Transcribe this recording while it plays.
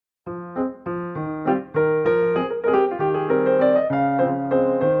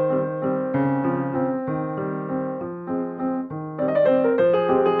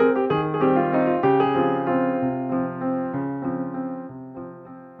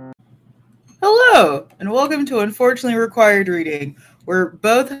Hello, and welcome to Unfortunately Required Reading, where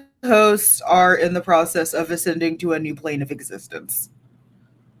both hosts are in the process of ascending to a new plane of existence.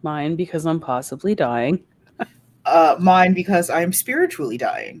 Mine because I'm possibly dying. Mine because I'm spiritually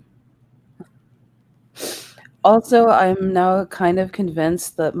dying. Also, I'm now kind of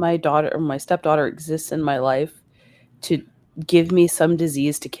convinced that my daughter or my stepdaughter exists in my life to give me some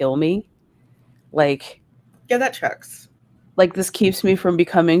disease to kill me. Yeah, that checks. Like this keeps me from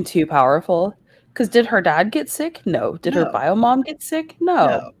becoming too powerful. Because did her dad get sick? No. Did her No. bio mom get sick?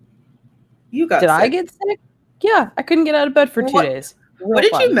 No. You got Did sick. I get sick? Yeah, I couldn't get out of bed for 2 days. What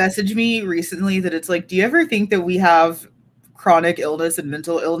did you message me recently that it's like, do you ever think that we have chronic illness and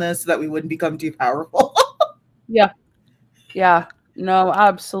mental illness so that we wouldn't become too powerful? Yeah. No,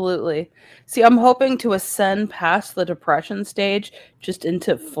 absolutely. See, I'm hoping to ascend past the depression stage just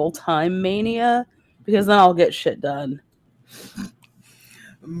into full-time mania because then I'll get shit done.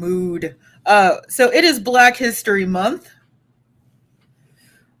 Mood. So it is Black History Month.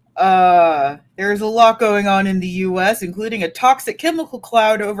 There's a lot going on in the U.S., including a toxic chemical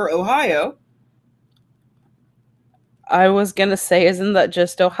cloud over Ohio. I was gonna say, isn't that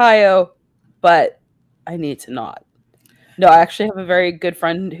just Ohio? But I need to not. No, I actually have a very good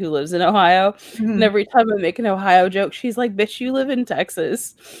friend who lives in Ohio. And every time I make an Ohio joke, she's like, bitch, you live in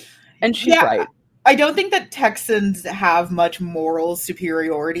Texas. And she's right. I don't think that Texans have much moral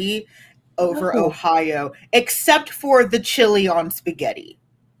superiority over Ohio, except for the chili on spaghetti.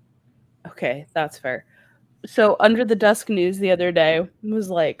 Okay, that's fair. So Under the Desk News the other day was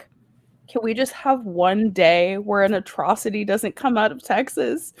like, can we just have one day where an atrocity doesn't come out of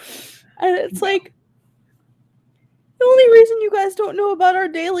Texas? And it's like, the only reason you guys don't know about our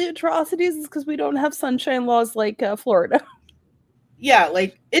daily atrocities is because we don't have sunshine laws like Florida. Yeah,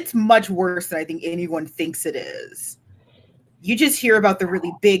 like, it's much worse than I think anyone thinks it is. You just hear about the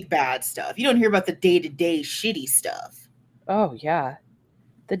really big bad stuff. You don't hear about the day-to-day shitty stuff. Oh, yeah.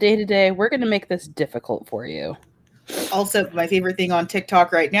 The day-to-day, we're going to make this difficult for you. Also, my favorite thing on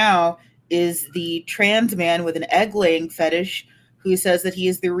TikTok right now is the trans man with an egg-laying fetish who says that he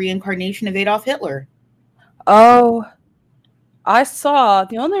is the reincarnation of Adolf Hitler. Oh, I saw.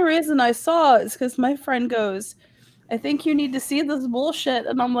 The only reason I saw is because my friend goes, I think you need to see this bullshit.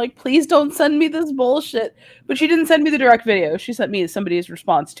 And I'm like, please don't send me this bullshit. But she didn't send me the direct video. She sent me somebody's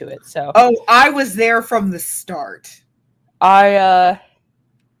response to it. So I was there from the start.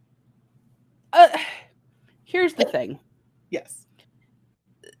 Here's the thing. Yes.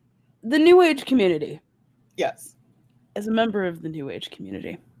 The New Age community. Yes. As a member of the New Age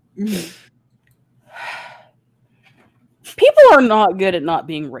community. Mm-hmm. People are not good at not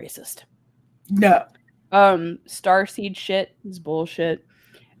being racist. No. Starseed shit is bullshit.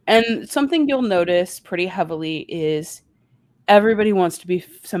 And something you'll notice pretty heavily is everybody wants to be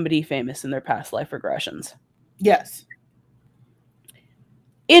somebody famous in their past life regressions. Yes.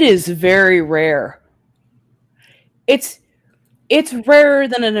 It is very rare. It's rarer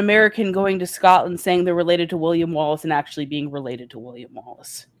than an American going to Scotland saying they're related to William Wallace and actually being related to William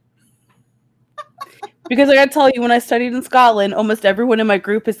Wallace. Because I gotta tell you, when I studied in Scotland, almost everyone in my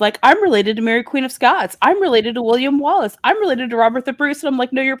group is like, I'm related to Mary Queen of Scots. I'm related to William Wallace. I'm related to Robert the Bruce. And I'm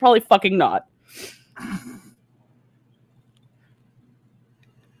like, no, you're probably fucking not.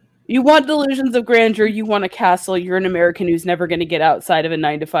 You want delusions of grandeur. You want a castle. You're an American who's never going to get outside of a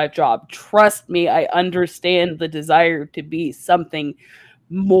 9-to-5 job. Trust me, I understand the desire to be something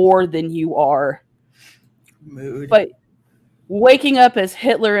more than you are. Mood. But waking up as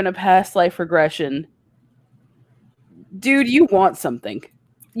Hitler in a past life regression, dude, you want something.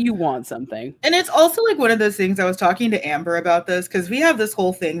 You want something. And it's also like one of those things, I was talking to Amber about this, because we have this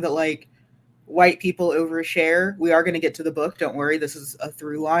whole thing that like white people overshare. We are going to get to the book. Don't worry. This is a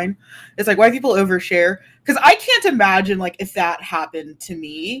through line. It's like white people overshare. Because I can't imagine like if that happened to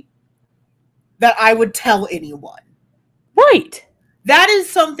me, that I would tell anyone. Right. That is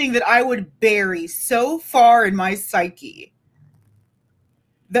something that I would bury so far in my psyche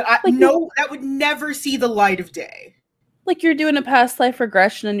that that would never see the light of day. Like you're doing a past life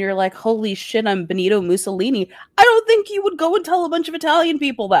regression and you're like, holy shit, I'm Benito Mussolini. I don't think you would go and tell a bunch of Italian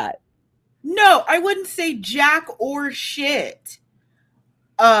people that. No, I wouldn't say jack or shit.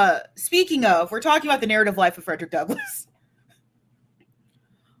 Speaking of, we're talking about The Narrative Life of Frederick Douglass.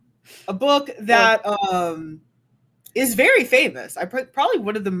 A book that is very famous. Probably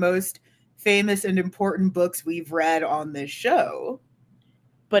one of the most famous and important books we've read on this show.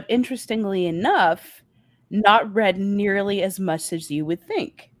 But interestingly enough, not read nearly as much as you would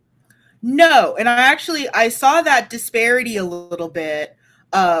think. No, and I saw that disparity a little bit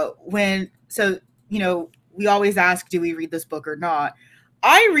we always ask, do we read this book or not?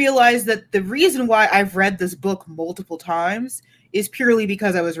 I realized that the reason why I've read this book multiple times is purely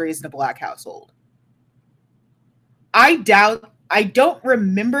because I was raised in a Black household. I don't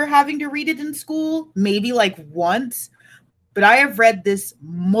remember having to read it in school, maybe like once, but I have read this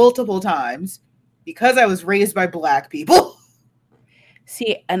multiple times because I was raised by Black people.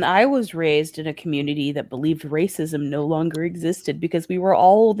 See, and I was raised in a community that believed racism no longer existed because we were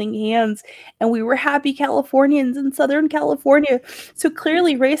all holding hands and we were happy Californians in Southern California. So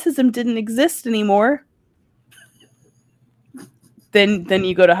clearly racism didn't exist anymore. Then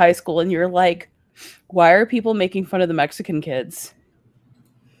you go to high school and you're like, why are people making fun of the Mexican kids?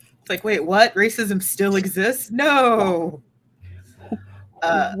 It's like, wait, what? Racism still exists? No.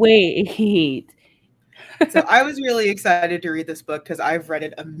 Wait. So I was really excited to read this book because I've read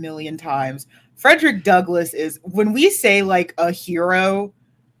it a million times. Frederick Douglass is, when we say like a hero,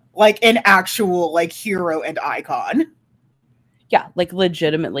 like an actual like hero and icon. Yeah, like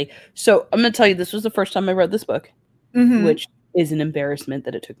legitimately. So I'm going to tell you, this was the first time I read this book, which is an embarrassment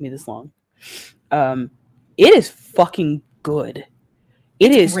that it took me this long. It is fucking good.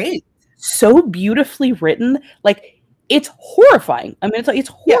 It's great. So beautifully written. Like, it's horrifying. I mean, it's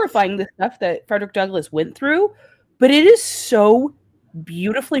horrifying, the stuff that Frederick Douglass went through, but it is so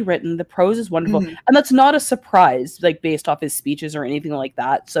beautifully written. The prose is wonderful. And that's not a surprise, like, based off his speeches or anything like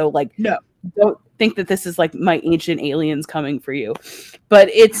that. So, like, no, don't think that this is, like, my ancient aliens coming for you. But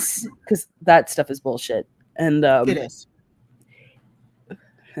it's, because that stuff is bullshit. And, it is.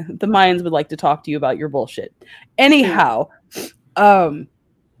 The Mayans would like to talk to you about your bullshit. Anyhow,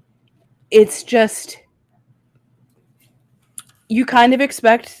 it's just, you kind of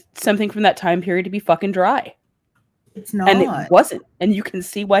expect something from that time period to be fucking dry. It's not. And it wasn't. And you can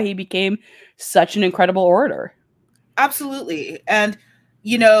see why he became such an incredible orator. Absolutely. And,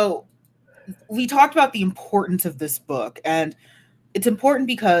 you know, we talked about the importance of this book. And it's important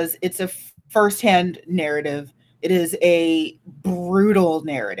because it's a firsthand narrative. It is a brutal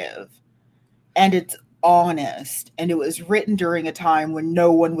narrative. And it's honest. And it was written during a time when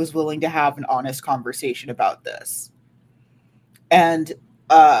no one was willing to have an honest conversation about this. And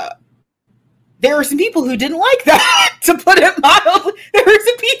there were some people who didn't like that, to put it mildly. There were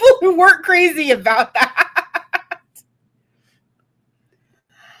some people who weren't crazy about that.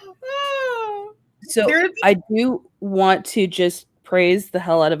 So I do want to just praise the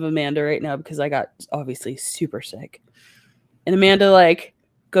hell out of Amanda right now because I got obviously super sick. And Amanda like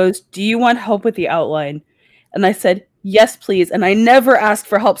goes, "Do you want help with the outline?" And I said, "Yes, please." And I never ask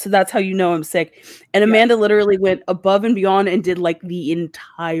for help, so that's how you know I'm sick. And Amanda literally went above and beyond and did like the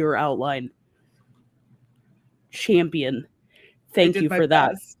entire outline. Champion. Thank you for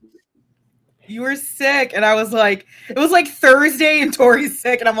that. You were sick, and I was like, it was like Thursday, and Tori's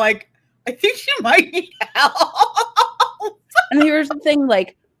sick, and I'm like, I think she might need help. And here's the thing,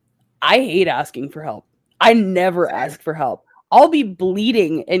 like, I hate asking for help. I never ask for help. I'll be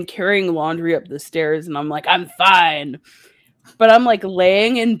bleeding and carrying laundry up the stairs, and I'm like, I'm fine. But I'm like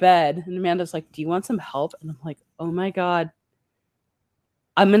laying in bed, and Amanda's like, "Do you want some help?" And I'm like, oh my God,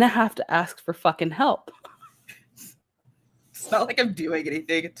 I'm going to have to ask for fucking help. It's not like I'm doing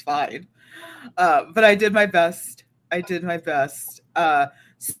anything. It's fine. But I did my best.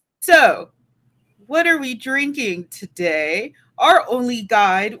 So, what are we drinking today? Our only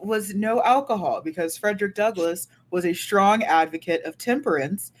guide was no alcohol because Frederick Douglass was a strong advocate of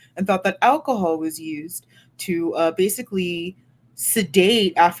temperance and thought that alcohol was used to basically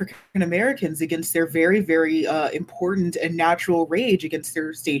sedate African Americans against their very, very important and natural rage against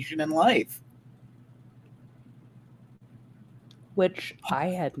their station in life. Which I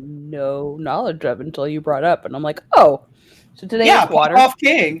had no knowledge of until you brought up. And I'm like, oh, so today is water. Off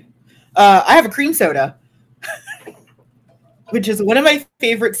King. I have a cream soda, which is one of my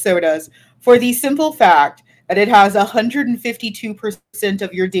favorite sodas for the simple fact that it has 152%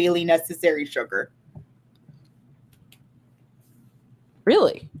 of your daily necessary sugar.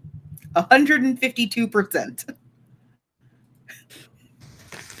 Really? 152%.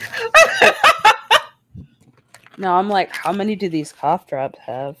 Now I'm like, how many do these cough drops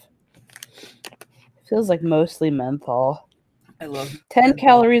have? Feels like mostly menthol. I love 10 menthol.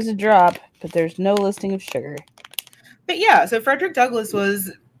 calories a drop, but there's no listing of sugar. But yeah, so Frederick Douglass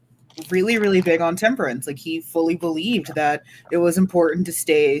was really, really big on temperance. Like, he fully believed that it was important to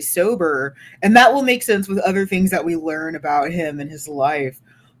stay sober. And that will make sense with other things that we learn about him and his life.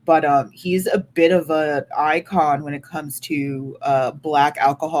 But he's a bit of an icon when it comes to Black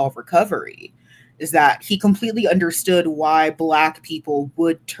alcohol recovery. Is that he completely understood why Black people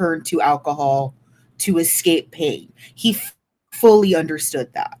would turn to alcohol to escape pain. He fully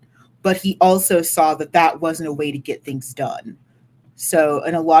understood that. But he also saw that that wasn't a way to get things done. So,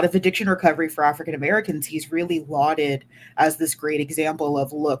 in a lot of addiction recovery for African Americans, he's really lauded as this great example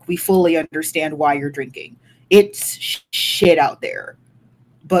of, look, we fully understand why you're drinking. It's shit out there.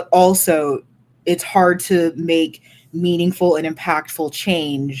 But also, it's hard to make meaningful and impactful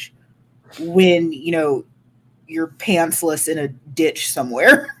change when, you're pantsless in a ditch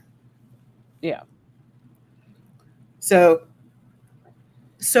somewhere. Yeah. So,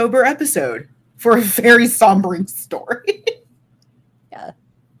 sober episode for a very sombering story. Yeah.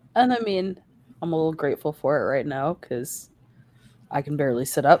 And I mean, I'm a little grateful for it right now because I can barely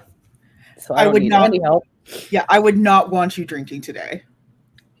sit up. So I don't need any help. Yeah, I would not want you drinking today.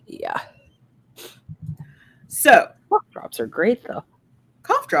 Yeah. So. Cough drops are great, though.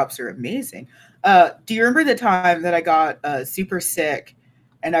 Cough drops are amazing. Do you remember the time that I got super sick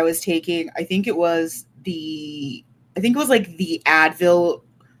and I was taking, I think it was the Advil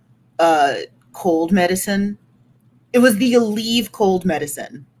cold medicine. It was the Aleve cold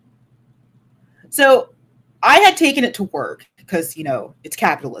medicine. So I had taken it to work because, it's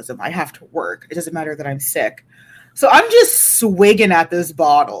capitalism. I have to work. It doesn't matter that I'm sick. So I'm just swigging at this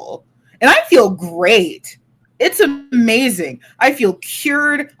bottle and I feel great. It's amazing. I feel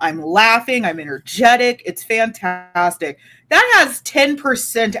cured. I'm laughing. I'm energetic. It's fantastic. That has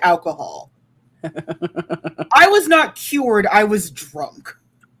 10% alcohol. I was not cured. I was drunk.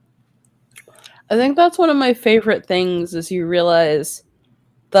 I think that's one of my favorite things is you realize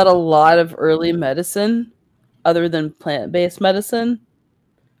that a lot of early medicine, other than plant-based medicine,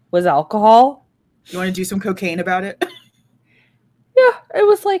 was alcohol. You want to do some cocaine about it? Yeah, it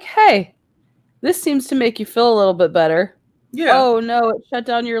was like, hey, this seems to make you feel a little bit better. Yeah. Oh, no, it shut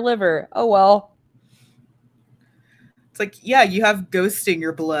down your liver. Oh, well. It's like, yeah, you have ghosts in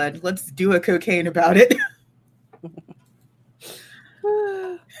your blood. Let's do a cocaine about it.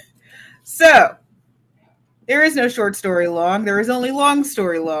 So, there is no short story long. There is only long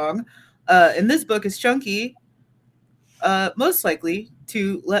story long. And this book is chunky, most likely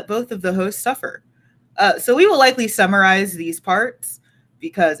to let both of the hosts suffer. So we will likely summarize these parts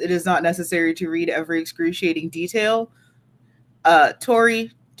because it is not necessary to read every excruciating detail.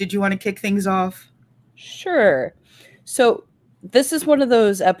 Tori, did you want to kick things off? Sure. So this is one of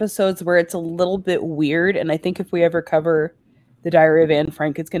those episodes where it's a little bit weird. And I think if we ever cover the Diary of Anne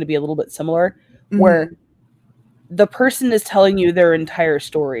Frank, it's going to be a little bit similar, where the person is telling you their entire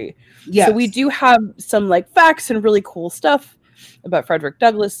story. Yes. So we do have some facts and really cool stuff about Frederick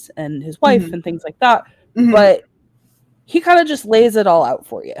Douglass and his wife and things like that. But he kind of just lays it all out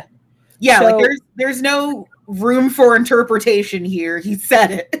for you. Yeah, so, there's no room for interpretation here. He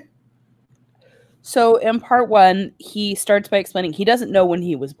said it. So in part one, he starts by explaining he doesn't know when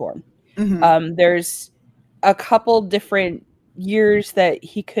he was born. There's a couple different years that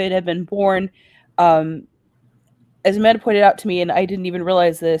he could have been born. As Amanda pointed out to me, and I didn't even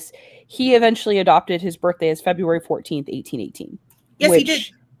realize this, he eventually adopted his birthday as February 14th, 1818. Yes, he did.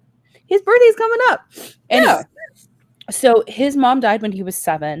 His birthday's coming up. And yeah. So his mom died when he was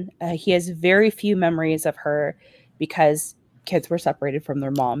 7. He has very few memories of her because kids were separated from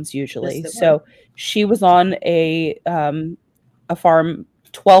their moms usually. Yes, so she was on a farm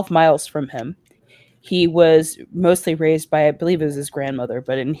 12 miles from him. He was mostly raised by, I believe it was his grandmother,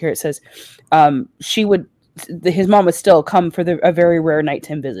 but in here it says his mom would still come for a very rare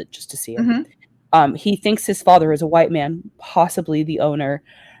nighttime visit just to see him. He thinks his father is a white man, possibly the owner,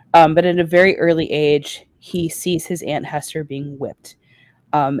 but at a very early age, he sees his Aunt Hester being whipped.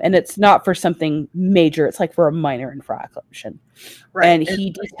 And it's not for something major. It's for a minor infraction. Right. And he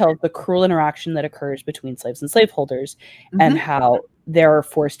details the cruel interaction that occurs between slaves and slaveholders and how they're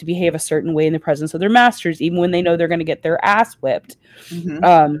forced to behave a certain way in the presence of their masters, even when they know they're going to get their ass whipped.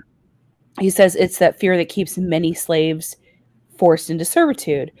 He says it's that fear that keeps many slaves forced into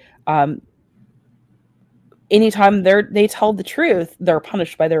servitude. Anytime they tell the truth, they're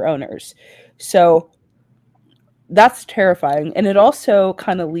punished by their owners. So that's terrifying. And it also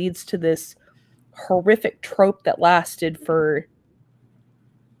kind of leads to this horrific trope that lasted for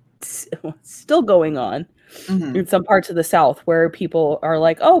still going on in some parts of the South where people are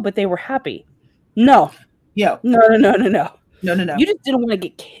like, oh, but they were happy. No. Yeah. No. No. You just didn't want to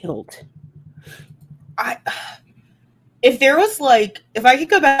get killed. If I could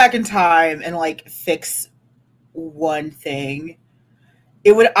go back in time and fix one thing,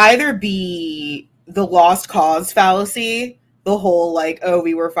 it would either be the lost cause fallacy, the whole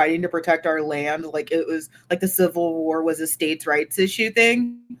we were fighting to protect our land, it was the Civil War was a states' rights issue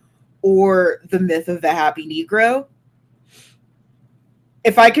thing, or the myth of the happy Negro.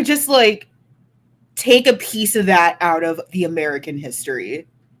 If I could just take a piece of that out of the American history,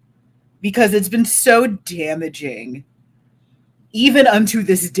 because it's been so damaging even unto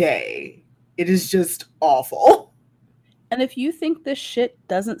this day, it is just awful. And if you think this shit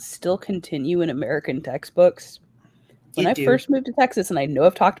doesn't still continue in American textbooks, when I first moved to Texas, and I know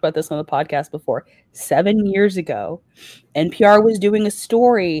I've talked about this on the podcast before, 7 years ago, NPR was doing a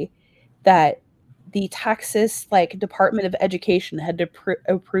story that the Texas Department of Education had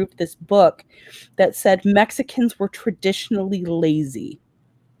approved this book that said Mexicans were traditionally lazy.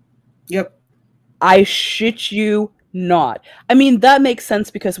 Yep. I shit you not. I mean, that makes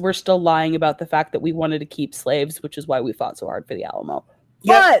sense because we're still lying about the fact that we wanted to keep slaves, which is why we fought so hard for the Alamo.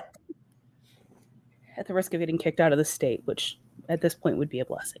 Yep. But at the risk of getting kicked out of the state, which at this point would be a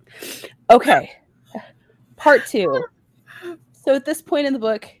blessing. Okay. Part 2. So at this point in the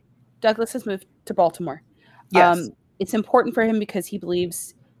book, Douglas has moved to Baltimore. Yes. It's important for him because he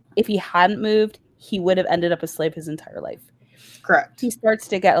believes if he hadn't moved, he would have ended up a slave his entire life. Correct. He starts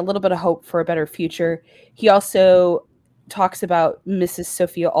to get a little bit of hope for a better future. He also talks about Mrs.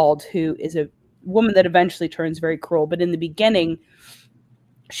 Sophia Auld, who is a woman that eventually turns very cruel. But in the beginning,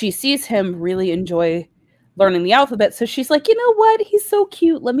 she sees him really enjoy learning the alphabet. So she's like, you know what? He's so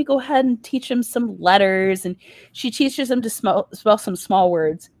cute. Let me go ahead and teach him some letters. And she teaches him to spell some small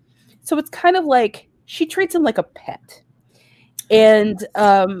words. So it's kind of like she treats him like a pet. And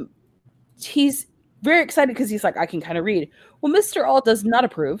he's very excited because he's like, I can kind of read. Well, Mr. Auld does not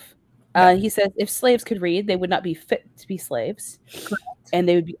approve. He says if slaves could read, they would not be fit to be slaves. Correct. And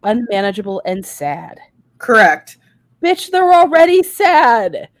they would be unmanageable and sad. Correct. Bitch, they're already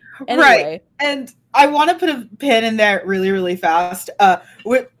sad. Anyway. Right. And I want to put a pin in there really, really fast.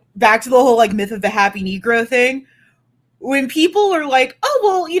 Back to the whole myth of the happy Negro thing. When people are like, oh,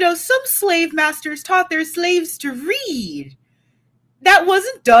 well, some slave masters taught their slaves to read. That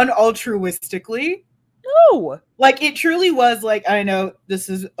wasn't done altruistically. No. It truly was I know this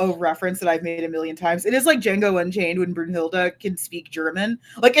is a reference that I've made a million times. It is like Django Unchained when Brunhilde can speak German.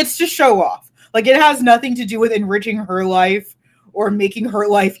 It's to show off. It has nothing to do with enriching her life or making her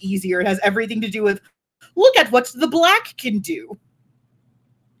life easier. It has everything to do with, look at what the black can do.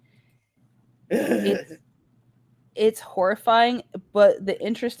 It's horrifying, but the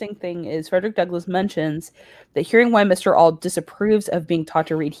interesting thing is Frederick Douglass mentions that hearing why Mr. Auld disapproves of being taught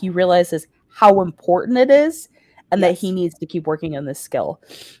to read, he realizes how important it is and that he needs to keep working on this skill.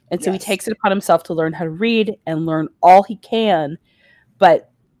 And so he takes it upon himself to learn how to read and learn all he can, but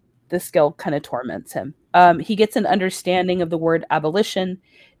the skill kind of torments him. He gets an understanding of the word abolition,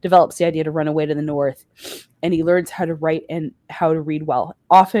 develops the idea to run away to the North, and he learns how to write and how to read well,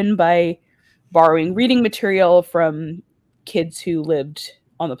 often by borrowing reading material from kids who lived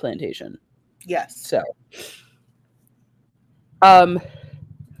on the plantation. Yes. So,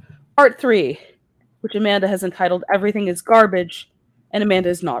 part 3, which Amanda has entitled "Everything is Garbage," and Amanda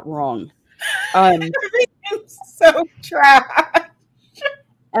is not wrong. Everything's so trash.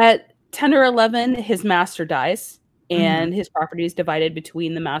 At 10 or 11, his master dies, and his property is divided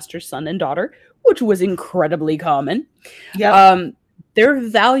between the master's son and daughter, which was incredibly common. Yeah. They're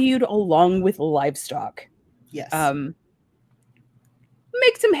valued along with livestock. Yes. Makes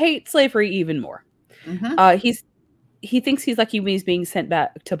him hate slavery even more. He thinks he's lucky when he's being sent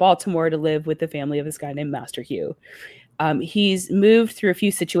back to Baltimore to live with the family of this guy named Master Hugh. He's moved through a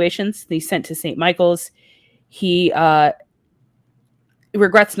few situations. He's sent to St. Michael's. He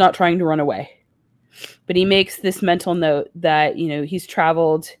regrets not trying to run away. But he makes this mental note that, he's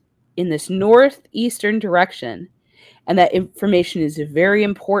traveled in this northeastern direction and that information is very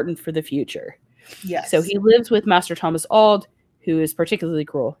important for the future. Yes. So he lives with Master Thomas Auld, who is particularly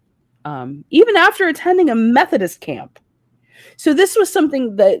cruel, even after attending a Methodist camp. So this was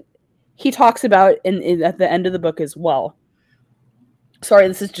something that he talks about at the end of the book as well. Sorry,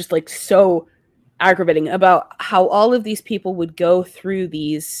 this is just so aggravating about how all of these people would go through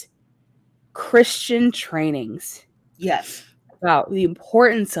these Christian trainings. Yes. About the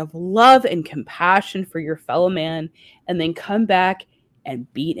importance of love and compassion for your fellow man, and then come back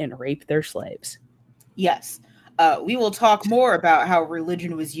and beat and rape their slaves. Yes. We will talk more about how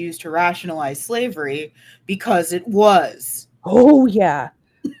religion was used to rationalize slavery because it was. Oh, yeah.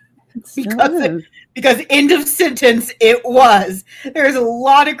 Because end of sentence, it was. There's a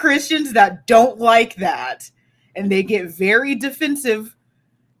lot of Christians that don't like that, and they get very defensive.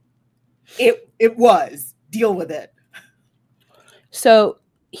 It was. Deal with it. So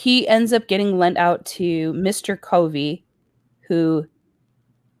he ends up getting lent out to Mr. Covey, who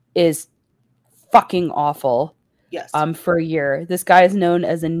is fucking awful. Yes. For a year. This guy is known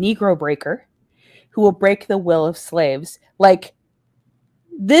as a Negro breaker who will break the will of slaves.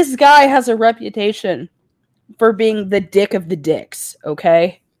 This guy has a reputation for being the dick of the dicks,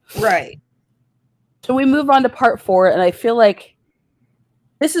 okay? Right. So we move on to part 4, and I feel like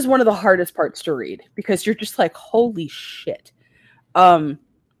This is one of the hardest parts to read because you're just like, holy shit. As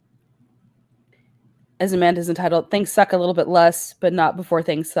Amanda's entitled, things suck a little bit less, but not before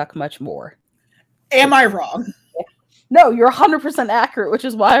things suck much more. Am I wrong? No, you're 100% accurate, which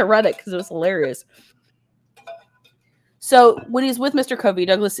is why I read it, because it was hilarious. So when he's with Mr. Covey,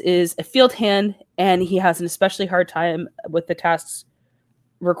 Douglas is a field hand, and he has an especially hard time with the tasks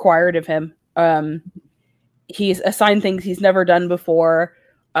required of him. He's assigned things he's never done before,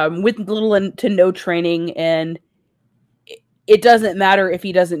 with little to no training, and it doesn't matter if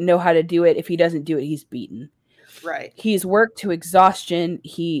he doesn't know how to do it. If he doesn't do it, he's beaten. Right. He's worked to exhaustion.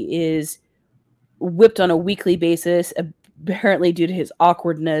 He is whipped on a weekly basis, apparently due to his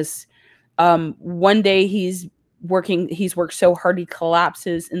awkwardness. One day he's worked so hard he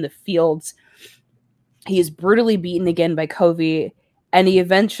collapses in the fields. He is brutally beaten again by Covey, and he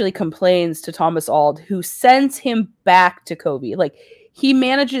eventually complains to Thomas Auld, who sends him back to Covey. Like, he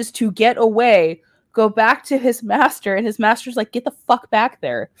manages to get away, go back to his master, and his master's like, get the fuck back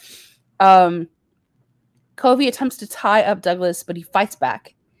there. Covey attempts to tie up Douglas, but he fights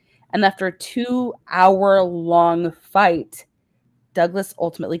back. And after a 2-hour-long fight, Douglas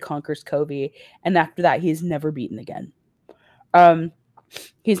ultimately conquers Covey, and after that, he's never beaten again.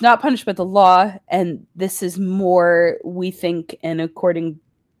 He's not punished by the law, and this is more, we think, and according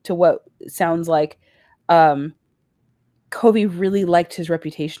to what it sounds like, Covey really liked his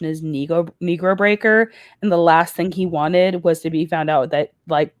reputation as Negro breaker, and the last thing he wanted was to be found out that,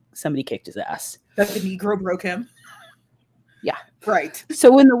 like, somebody kicked his ass. That the Negro broke him? Yeah. Right.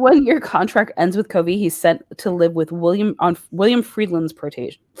 So when the 1-year contract ends with Covey, he's sent to live with William Freeland's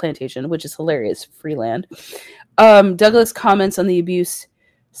plantation, which is hilarious, Freeland. Douglas comments on the abuse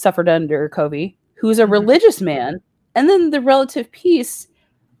suffered under Covey, who is a religious man, and then the relative peace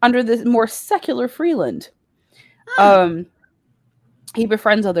under the more secular Freeland. He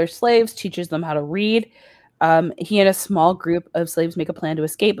befriends other slaves, teaches them how to read. He and a small group of slaves make a plan to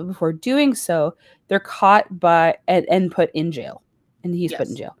escape, but before doing so, they're caught and put in jail. And he's put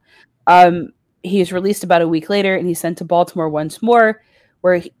in jail. He's released about a week later, and he's sent to Baltimore once more,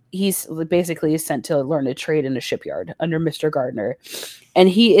 where he's basically sent to learn a trade in a shipyard under Mr. Gardner. And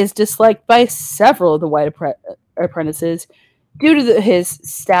he is disliked by several of the white apprentices due to his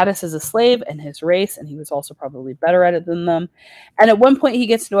status as a slave and his race, and he was also probably better at it than them. And at one point, he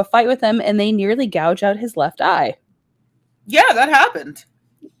gets into a fight with them, and they nearly gouge out his left eye. Yeah, that happened.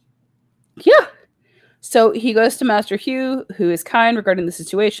 Yeah. So he goes to Master Hugh, who is kind regarding the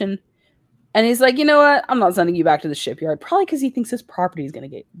situation, and he's like, you know what? I'm not sending you back to the shipyard, probably because he thinks his property is going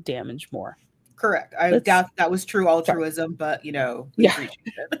to get damaged more. Correct. I doubt that was true altruism, but, we appreciate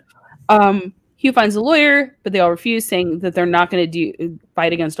it. Hugh finds a lawyer, but they all refuse, saying that they're not going to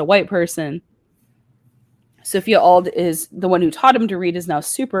fight against a white person. Sophia Auld is the one who taught him to read, is now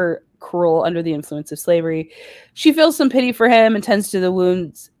super cruel under the influence of slavery. She feels some pity for him and tends to the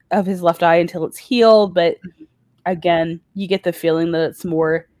wounds of his left eye until it's healed. But again, you get the feeling that it's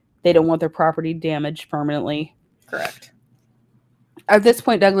more they don't want their property damaged permanently. Correct. At this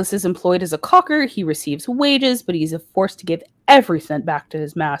point, Douglas is employed as a caulker. He receives wages, but he's forced to give every cent back to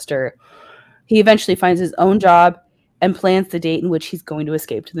his master. He eventually finds his own job and plans the date in which he's going to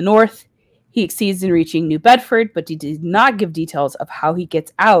escape to the north. He succeeds in reaching New Bedford, but he did not give details of how he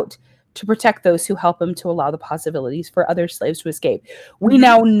gets out to protect those who help him to allow the possibilities for other slaves to escape. We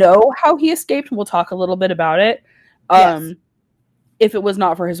now know how he escaped, and we'll talk a little bit about it. Yes. If it was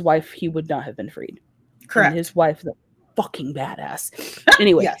not for his wife, he would not have been freed. Correct. And his wife is a fucking badass.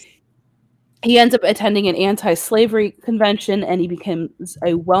 Anyway. Yes. He ends up attending an anti-slavery convention, and he becomes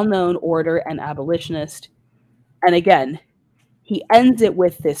a well-known orator and abolitionist. And again, he ends it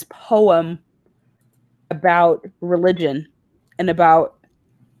with this poem about religion and about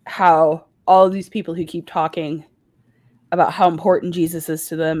how all of these people who keep talking about how important Jesus is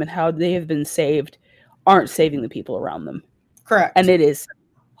to them and how they have been saved aren't saving the people around them. Correct. And it is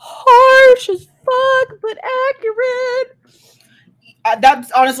harsh as fuck, but accurate.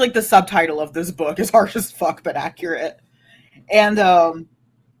 That's honestly like the subtitle of this book is harsh as fuck but accurate. And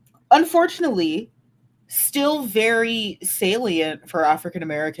unfortunately, still very salient for African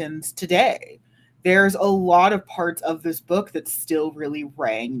Americans today. There's a lot of parts of this book that still really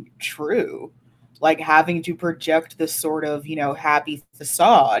rang true. Like having to project this sort of, happy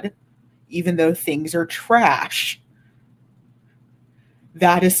facade, even though things are trash.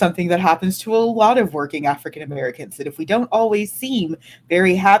 That is something that happens to a lot of working African Americans, that if we don't always seem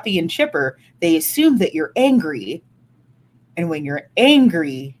very happy and chipper, they assume that you're angry. And when you're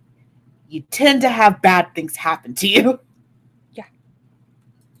angry, you tend to have bad things happen to you. Yeah.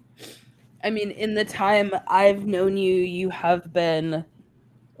 I mean, in the time I've known you, you have been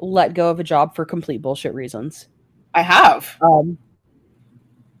let go of a job for complete bullshit reasons. I have.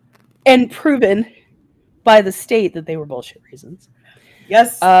 And proven by the state that they were bullshit reasons.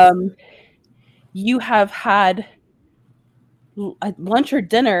 Yes. You have had lunch or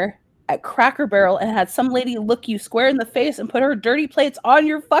dinner at Cracker Barrel and had some lady look you square in the face and put her dirty plates on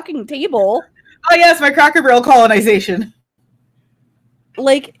your fucking table. Oh yes, my Cracker Barrel colonization.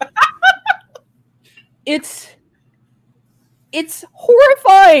 Like, it's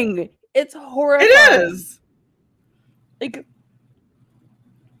horrifying. It's horrifying. It is. Like,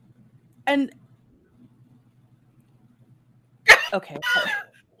 and okay.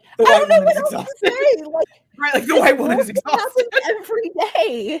 The I white don't know woman what is else to exhausted. say. Like, Right, like the white woman is exhausted. Happens every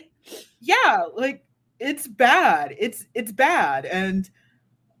day. Yeah, like it's bad. It's bad, and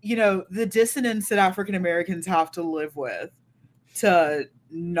you know the dissonance that African Americans have to live with to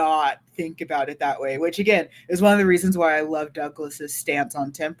not think about it that way. Which again is one of the reasons why I love Douglas's stance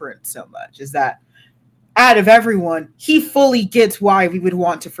on temperance so much. Is that out of everyone, he fully gets why we would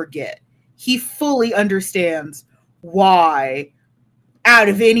want to forget. He fully understands why, out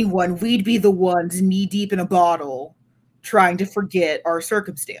of anyone, we'd be the ones knee deep in a bottle trying to forget our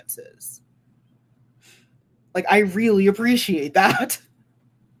circumstances. Like, I really appreciate that.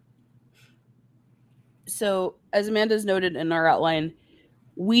 So, as Amanda's noted in our outline,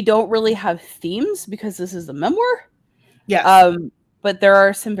 we don't really have themes because this is a memoir. Yes. But there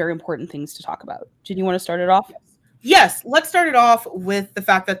are some very important things to talk about. Do you want to start it off? Yes, let's start it off with the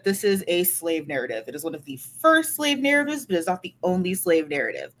fact that this is a slave narrative. It is one of the first slave narratives, but it's not the only slave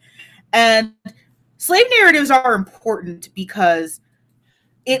narrative. And slave narratives are important because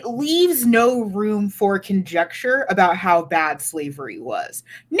it leaves no room for conjecture about how bad slavery was.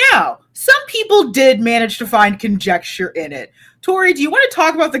 Now, some people did manage to find conjecture in it. Tori, do you want to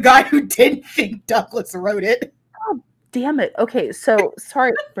talk about the guy who didn't think Douglas wrote it? Oh, damn it. Okay, so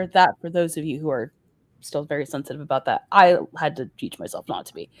sorry for that for those of you who are still very sensitive about that. I had to teach myself not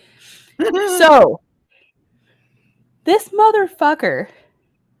to be. So, this motherfucker,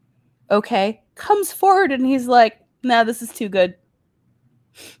 okay, comes forward and he's like, nah, this is too good.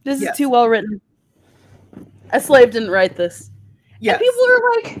 This is too well written. A slave didn't write this. Yes. And people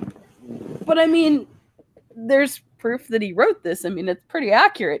are like, but I mean, there's proof that he wrote this. I mean, it's pretty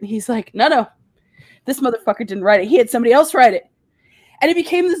accurate. And he's like, no, this motherfucker didn't write it. He had somebody else write it. And it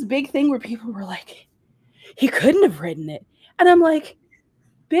became this big thing where people were like, he couldn't have written it. And I'm like,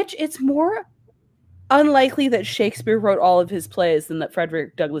 bitch, it's more unlikely that Shakespeare wrote all of his plays than that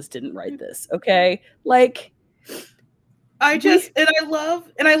Frederick Douglass didn't write this. Okay? Like, I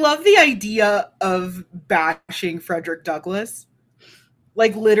love the idea of bashing Frederick Douglass.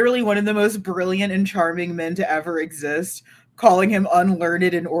 Like literally one of the most brilliant and charming men to ever exist, calling him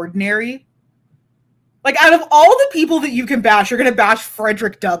unlearned and ordinary. Like out of all the people that you can bash, you're going to bash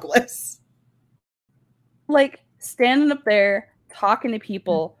Frederick Douglass. Like standing up there, talking to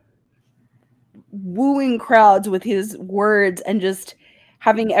people, wooing crowds with his words and just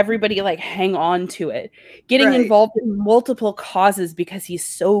having everybody like hang on to it, getting involved in multiple causes because he's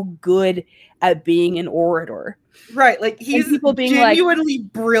so good at being an orator. Right. Like he's people being genuinely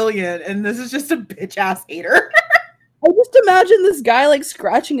like, brilliant. And this is just a bitch ass hater. I just imagine this guy like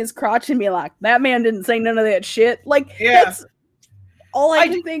scratching his crotch and being like, that man didn't say none of that shit. Like that's all I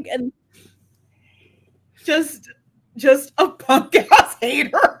can think. And just a punk ass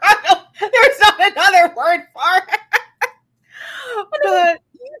hater. There's not another word for it. But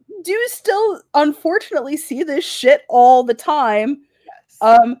you do still unfortunately see this shit all the time.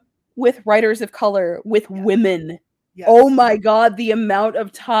 Yes. With writers of color, with women. Yes. Oh my God, the amount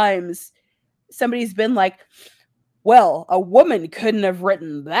of times somebody's been like, well, a woman couldn't have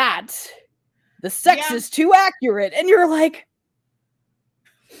written that. The sex is too accurate. And you're like,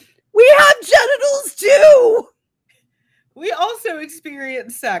 we have genitals too. We also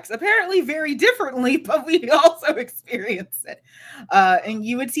experience sex, apparently very differently, but we also experience it. And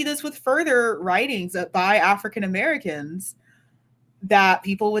you would see this with further writings by African Americans that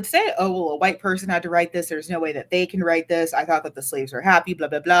people would say, oh, well, a white person had to write this. There's no way that they can write this. I thought that the slaves were happy, blah,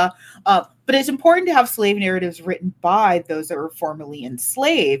 blah, blah. But it's important to have slave narratives written by those that were formerly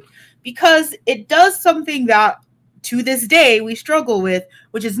enslaved because it does something that to this day we struggle with,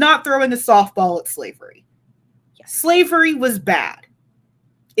 which is not throwing a softball at slavery. Slavery was bad.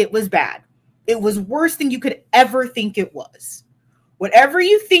 It was bad. It was worse than you could ever think it was. Whatever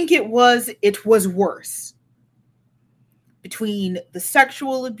you think it was worse. Between the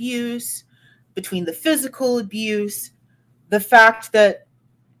sexual abuse, between the physical abuse, the fact that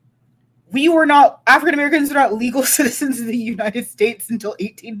African Americans were not legal citizens of the United States until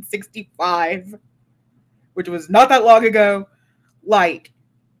 1865, which was not that long ago. Like,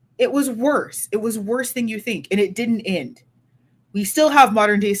 It was worse. It was worse than you think, and it didn't end. We still have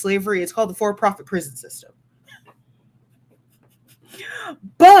modern day slavery. It's called the for-profit prison system.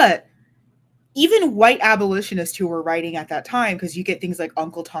 But even white abolitionists who were writing at that time, because you get things like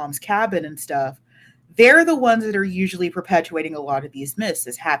Uncle Tom's Cabin and stuff, they're the ones that are usually perpetuating a lot of these myths,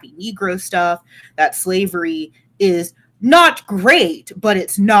 this happy Negro stuff, that slavery is not great, but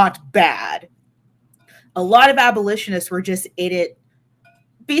it's not bad. A lot of abolitionists were just in it,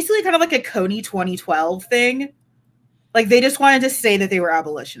 basically kind of like a Coney 2012 thing. Like, they just wanted to say that they were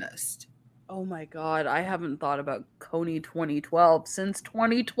abolitionists. Oh my God, I haven't thought about Coney 2012 since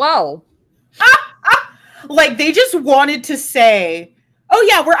 2012. Like, they just wanted to say, oh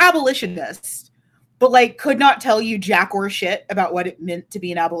yeah, we're abolitionists, but like could not tell you jack or shit about what it meant to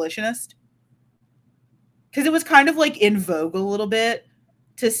be an abolitionist. Because it was kind of like in vogue a little bit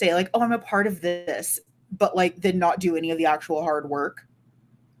to say like, oh, I'm a part of this, but like then not do any of the actual hard work.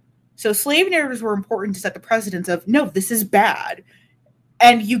 So slave narratives were important to set the precedence of, no, this is bad.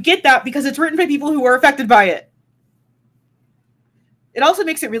 And you get that because it's written by people who are affected by it. It also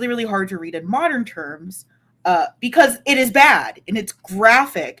makes it really, really hard to read in modern terms because it is bad and it's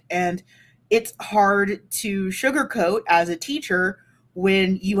graphic and it's hard to sugarcoat as a teacher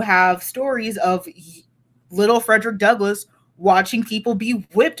when you have stories of little Frederick Douglass watching people be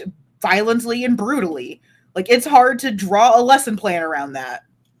whipped violently and brutally. Like, it's hard to draw a lesson plan around that.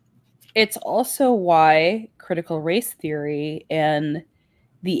 It's also why critical race theory and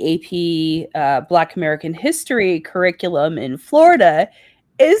the AP Black American History curriculum in Florida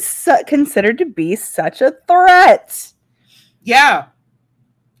is considered to be such a threat. Yeah,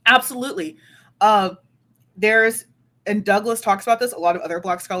 absolutely. And Douglass talks about this, a lot of other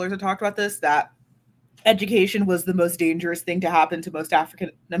Black scholars have talked about this, that education was the most dangerous thing to happen to most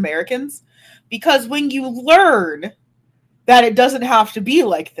African Americans. Because when you learn that it doesn't have to be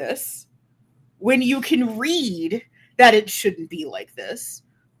like this, when you can read that it shouldn't be like this,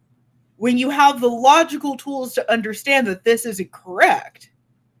 when you have the logical tools to understand that this isn't correct,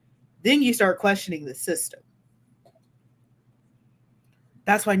 then you start questioning the system.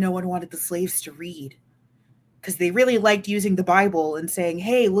 That's why no one wanted the slaves to read, because they really liked using the Bible and saying,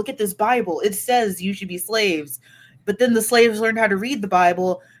 hey, look at this Bible. It says you should be slaves. But then the slaves learned how to read the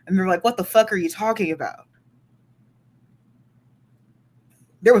Bible, and they're like, what the fuck are you talking about?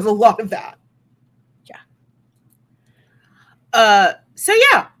 There was a lot of that. Yeah. So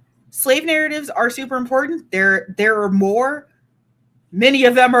yeah, slave narratives are super important. There are more. Many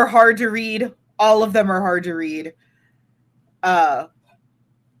of them are hard to read. All of them are hard to read. But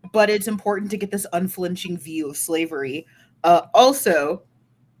it's important to get this unflinching view of slavery. Also,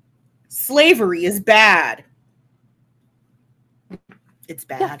 slavery is bad. It's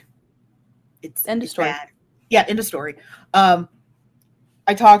bad. Yeah. It's end of story. Bad. Yeah, end of story.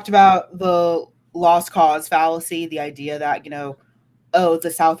 I talked about the lost cause fallacy, the idea that,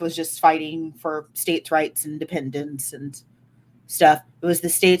 the South was just fighting for states' rights and independence and stuff. It was the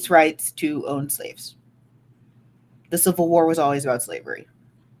states' rights to own slaves. The Civil War was always about slavery.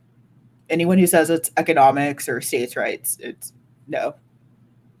 Anyone who says it's economics or states' rights, it's no.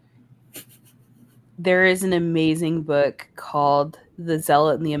 There is an amazing book called The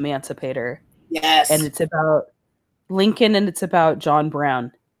Zealot and the Emancipator. Yes. And it's about Lincoln and it's about John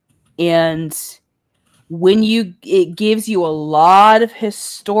Brown. And it gives you a lot of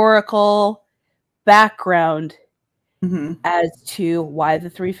historical background as to why the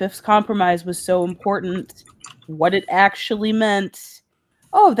 3/5 Compromise was so important, what it actually meant.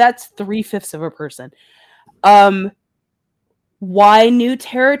 Oh, that's 3/5 of a person. Why new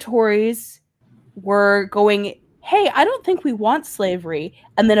territories were going, hey, I don't think we want slavery.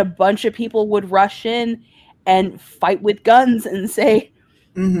 And then a bunch of people would rush in and fight with guns and say,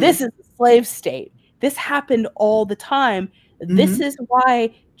 this is a slave state. This happened all the time. This is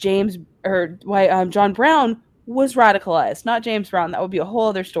why John Brown was radicalized, not James Brown. That would be a whole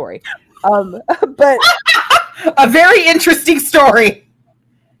other story. But a very interesting story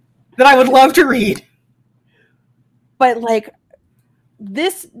that I would love to read. But like,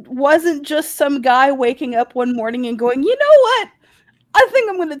 this wasn't just some guy waking up one morning and going, you know what? I think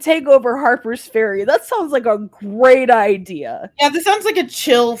I'm going to take over Harper's Ferry. That sounds like a great idea. Yeah, this sounds like a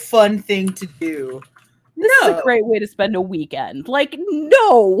chill, fun thing to do. This is a great way to spend a weekend. Like,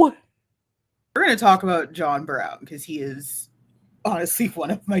 no. We're going to talk about John Brown because he is honestly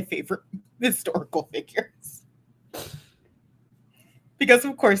one of my favorite historical figures. Because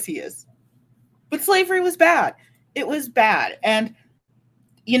of course he is. But slavery was bad. It was bad. And,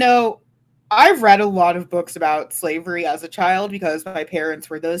 I've read a lot of books about slavery as a child because my parents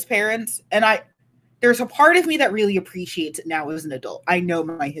were those parents. And there's a part of me that really appreciates it now as an adult. I know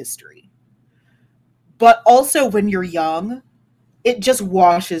my history. But also when you're young, it just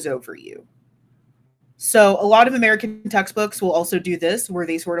washes over you. So a lot of American textbooks will also do this, where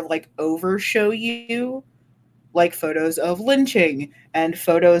they sort of like overshow you, like photos of lynching and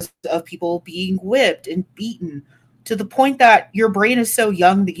photos of people being whipped and beaten, to the point that your brain is so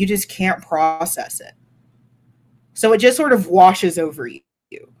young that you just can't process it. So it just sort of washes over you.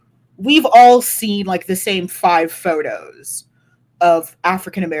 We've all seen like the same 5 photos of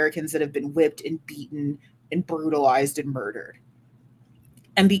African Americans that have been whipped and beaten and brutalized and murdered.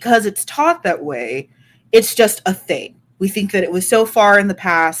 And because it's taught that way, it's just a thing. We think that it was so far in the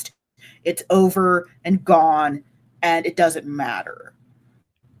past, it's over and gone, and it doesn't matter.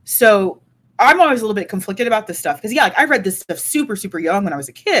 So I'm always a little bit conflicted about this stuff because, yeah, like I read this stuff super, super young when I was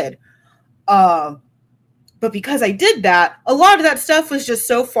a kid. But because I did that, a lot of that stuff was just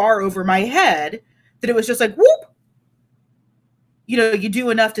so far over my head that it was just like, whoop. You know, you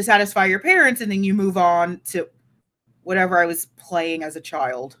do enough to satisfy your parents, and then you move on to whatever I was playing as a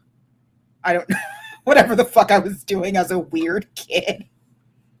child. I don't know. Whatever the fuck I was doing as a weird kid.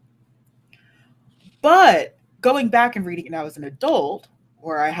 But going back and reading it now as an adult,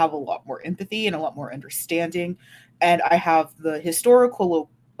 where I have a lot more empathy and a lot more understanding, and I have the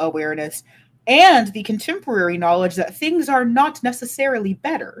historical awareness and the contemporary knowledge that things are not necessarily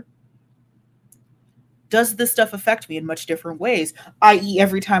better, does this stuff affect me in much different ways? I.e.,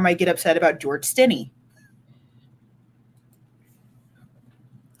 every time I get upset about George Stinney.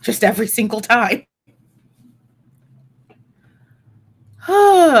 Just every single time.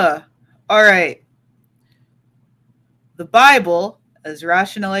 All right. The Bible as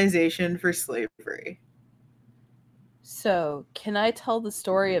rationalization for slavery. So, can I tell the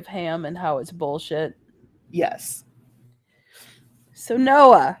story of Ham and how it's bullshit? Yes. So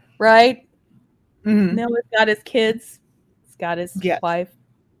Noah, right? Mm-hmm. Noah's got his kids. He's got his Yes. wife.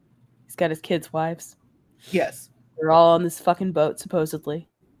 He's got his kids' wives. Yes. They're all on this fucking boat, supposedly.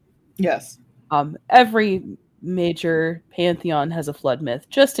 Yes. Every major pantheon has a flood myth,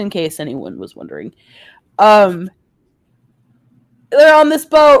 just in case anyone was wondering. They're on this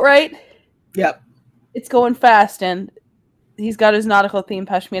boat, right? Yep. It's going fast, and he's got his nautical theme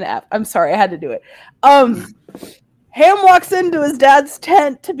Pashmina app. I'm sorry, I had to do it. Ham walks into his dad's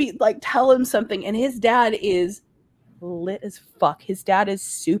tent to be like tell him something, and his dad is lit as fuck. His dad is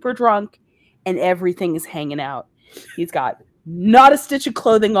super drunk, and everything is hanging out. He's got not a stitch of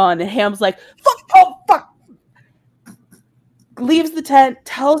clothing on, and Ham's like, fuck, oh, fuck. Leaves the tent,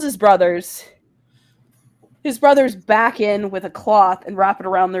 tells his brothers. His brothers back in with a cloth and wrap it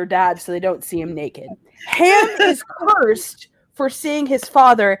around their dad so they don't see him naked. Ham is cursed for seeing his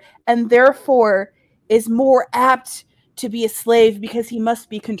father, and therefore is more apt to be a slave because he must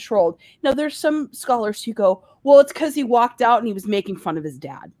be controlled. Now, there's some scholars who go, well, it's because he walked out and he was making fun of his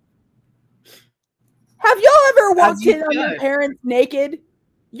dad. Have y'all ever walked in on your parents naked?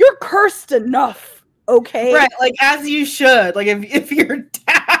 You're cursed enough, okay? Right, like as you should. Like if your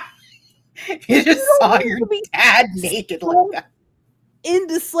dad, if you just saw your dad naked like that.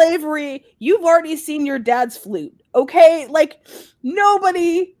 Into slavery, you've already seen your dad's flute, okay? Like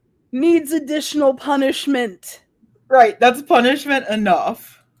nobody needs additional punishment. Right, that's punishment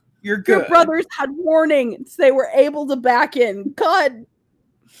enough. You're good. Your brothers had warnings. They were able to back in. God.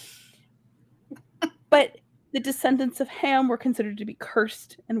 But the descendants of Ham were considered to be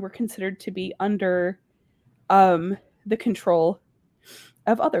cursed and were considered to be under the control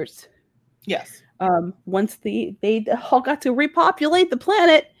of others. Yes. Once they all got to repopulate the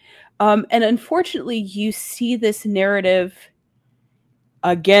planet. And unfortunately, you see this narrative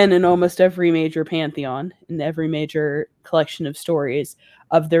again in almost every major pantheon, in every major collection of stories,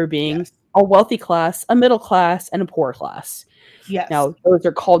 of there being a wealthy class, a middle class, and a poor class. Yes. Now, those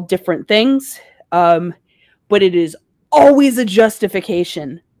are called different things, but it is always a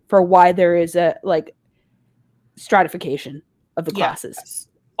justification for why there is a stratification of the classes. Yes.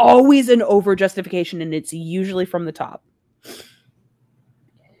 Always an over justification, and it's usually from the top.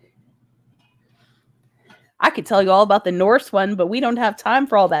 I could tell you all about the Norse one, but we don't have time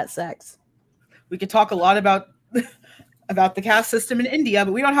for all that sex. We could talk a lot about the caste system in India,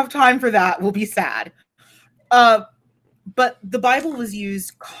 but we don't have time for that. We'll be sad. But the Bible was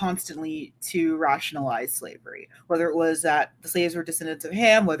used constantly to rationalize slavery, whether it was that the slaves were descendants of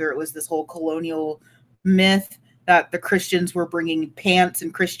Ham, whether it was this whole colonial myth that the Christians were bringing pants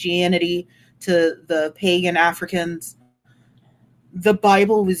and Christianity to the pagan Africans. The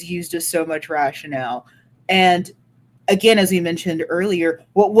Bible was used as so much rationale. And again, as we mentioned earlier,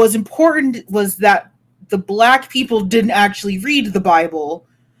 what was important was that the Black people didn't actually read the Bible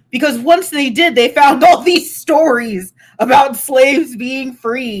Because once they did, they found all these stories about slaves being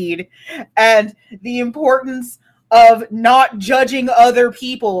freed and the importance of not judging other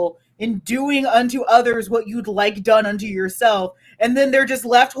people and doing unto others what you'd like done unto yourself. And then they're just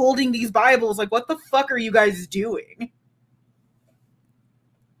left holding these Bibles like, what the fuck are you guys doing?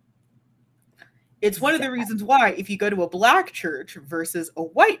 It's one of the reasons why, if you go to a black church versus a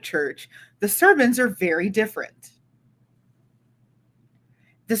white church, the sermons are very different.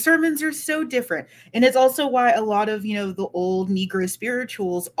 The sermons are so different. And it's also why a lot of, the old Negro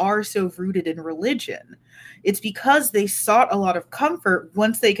spirituals are so rooted in religion. It's because they sought a lot of comfort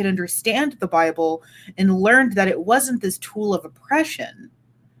once they could understand the Bible and learned that it wasn't this tool of oppression,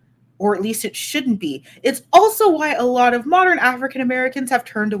 or at least it shouldn't be. It's also why a lot of modern African Americans have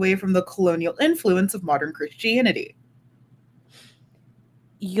turned away from the colonial influence of modern Christianity.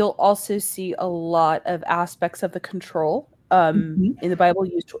 You'll also see a lot of aspects of the control in the Bible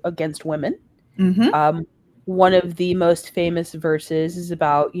used against women. One of the most famous verses is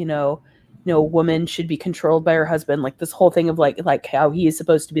about, a woman should be controlled by her husband. Like this whole thing of like how he is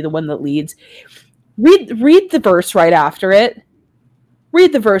supposed to be the one that leads. Read the verse right after it.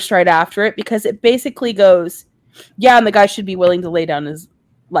 Read the verse right after it, because it basically goes, yeah, and the guy should be willing to lay down his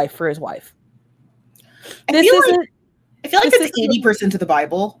life for his wife. I feel like that's 80% of the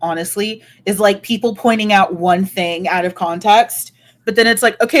Bible, honestly, is like people pointing out one thing out of context, but then it's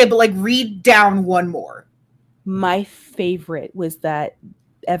like, okay, but like read down one more. My favorite was that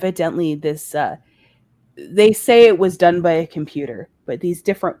evidently this, they say it was done by a computer, but these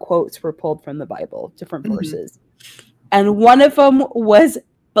different quotes were pulled from the Bible, different verses. And one of them was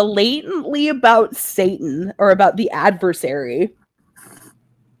blatantly about Satan, or about the adversary.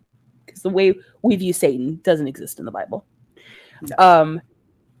 Because the way we view Satan doesn't exist in the Bible. No.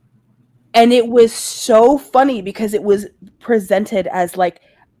 And it was so funny because it was presented as like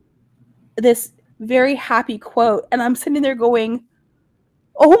this very happy quote. And I'm sitting there going,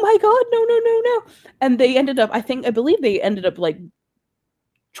 oh my God, no. And they ended up, I believe they ended up like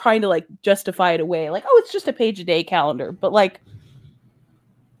trying to like justify it away. Like, oh, it's just a page a day calendar. But like,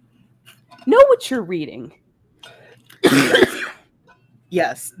 know what you're reading.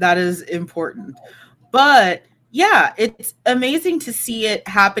 Yes, that is important. But yeah, it's amazing to see it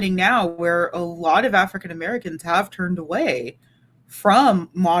happening now where a lot of African Americans have turned away from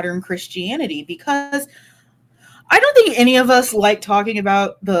modern Christianity, because I don't think any of us like talking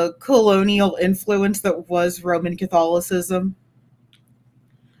about the colonial influence that was Roman Catholicism.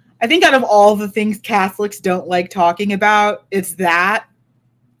 I think out of all the things Catholics don't like talking about, it's that.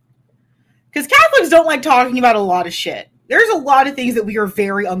 Because Catholics don't like talking about a lot of shit. There's a lot of things that we are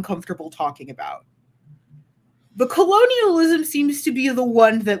very uncomfortable talking about. The colonialism seems to be the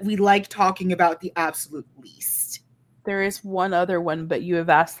one that we like talking about the absolute least. There is one other one, but you have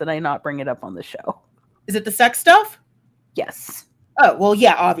asked that I not bring it up on the show. Is it the sex stuff? Yes. Oh, well,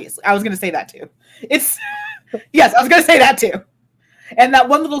 yeah, obviously. I was going to say that too. Yes, I was going to say that too. And that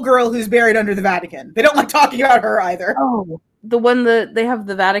one little girl who's buried under the Vatican. They don't like talking about her either. Oh, the one that they have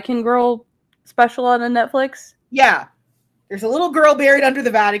the Vatican girl special on Netflix? Yeah. There's a little girl buried under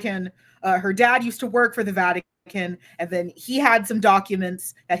the Vatican. Her dad used to work for the Vatican, and then he had some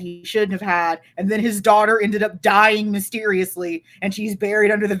documents that he shouldn't have had, and then his daughter ended up dying mysteriously, and she's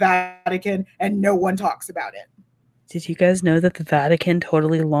buried under the Vatican, and no one talks about it. Did you guys know that the Vatican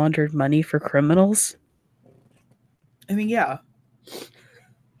totally laundered money for criminals? I mean, yeah.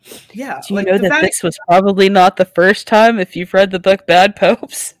 Yeah. Do you know that this was probably not the first time, if you've read the book Bad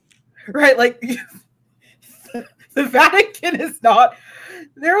Popes? Right, like, the Vatican is not...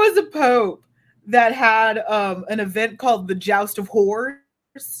 There was a pope that had an event called the Joust of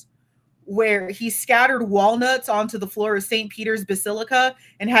Whores, where he scattered walnuts onto the floor of St. Peter's Basilica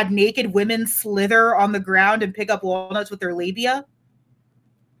and had naked women slither on the ground and pick up walnuts with their labia.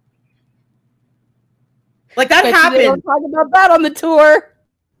 Like, that happened. They don't talk about that on the tour.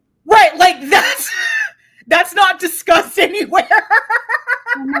 Right, like, that's not discussed anywhere.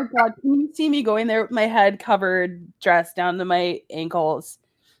 Oh my God, can you see me going there with my head covered, dressed down to my ankles?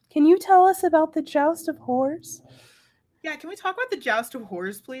 Can you tell us about the Joust of Whores? Yeah, can we talk about the Joust of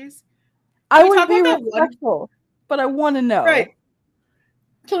Whores, please? I would be respectful, but I want to know. Right.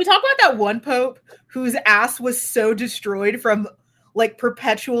 Can we talk about that one pope whose ass was so destroyed from like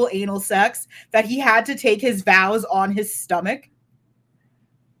perpetual anal sex that he had to take his vows on his stomach?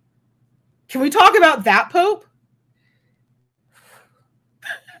 Can we talk about that pope?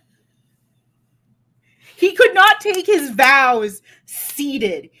 He could not take his vows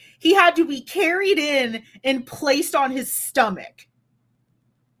seated. He had to be carried in and placed on his stomach.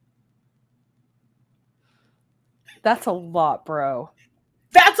 That's a lot, bro.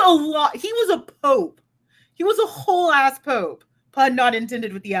 That's a lot. He was a pope. He was a whole ass pope. Pun not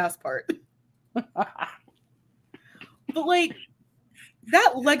intended with the ass part. But like,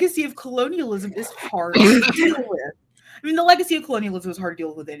 that legacy of colonialism is hard to deal with. I mean, the legacy of colonialism is hard to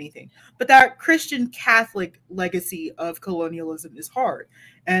deal with anything, but that Christian Catholic legacy of colonialism is hard.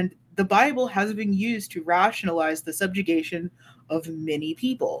 And the Bible has been used to rationalize the subjugation of many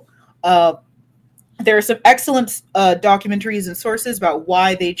people. There are some excellent documentaries and sources about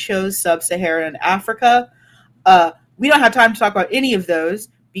why they chose sub-Saharan Africa. We don't have time to talk about any of those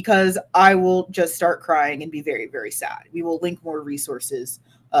because I will just start crying and be very, very sad. We will link more resources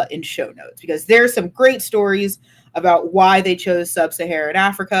in show notes because there's some great stories about why they chose sub-Saharan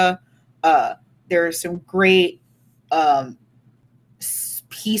Africa. There are some great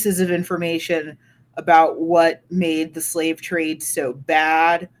pieces of information about what made the slave trade so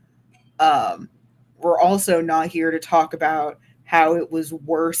bad. We're also not here to talk about how it was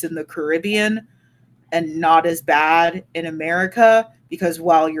worse in the Caribbean and not as bad in America, because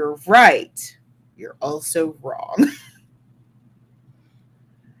while you're right, you're also wrong.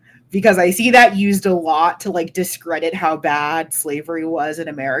 Because I see that used a lot to like discredit how bad slavery was in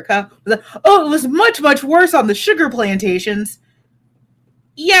America. Oh, it was much, much worse on the sugar plantations.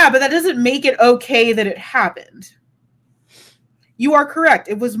 Yeah, but that doesn't make it okay that it happened. You are correct.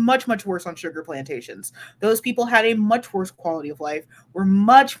 It was much, much worse on sugar plantations. Those people had a much worse quality of life, were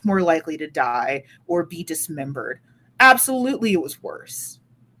much more likely to die or be dismembered. Absolutely, it was worse.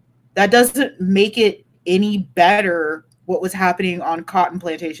 That doesn't make it any better what was happening on cotton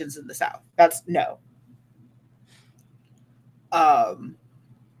plantations in the South. That's no.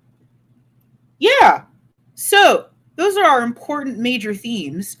 Yeah. So those are our important major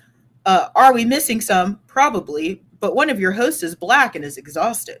themes. Are we missing some? Probably. But one of your hosts is Black and is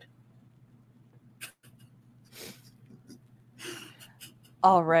exhausted.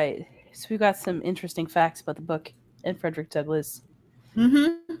 All right. So we got some interesting facts about the book and Frederick Douglass.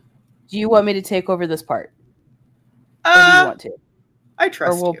 Mm-hmm. Do you want me to take over this part? Or do you want to? I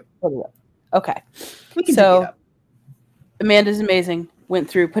trust you. Okay. So Amanda's amazing. Went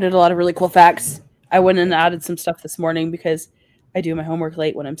through, put in a lot of really cool facts. I went and added some stuff this morning because I do my homework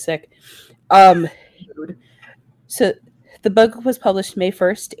late when I'm sick. So the book was published May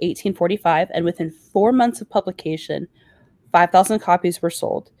 1st, 1845, and within 4 months of publication, 5,000 copies were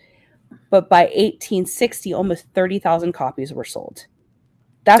sold. But by 1860, almost 30,000 copies were sold.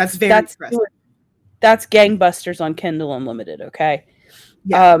 That's impressive. That's gangbusters on Kindle Unlimited, okay?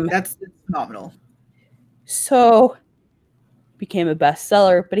 Yeah, that's phenomenal. So became a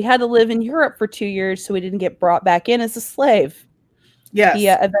bestseller, but he had to live in Europe for 2 years, so he didn't get brought back in as a slave. Yes. He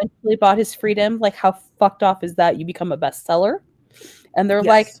eventually bought his freedom. Like, how fucked off is that? You become a bestseller? And they're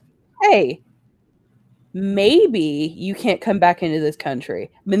like, hey, maybe you can't come back into this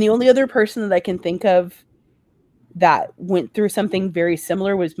country. I mean, the only other person that I can think of that went through something very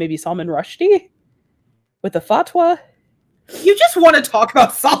similar was maybe Salman Rushdie with the fatwa. You just want to talk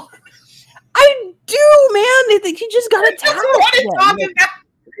about Salman. I do, man. I think you just got to talk about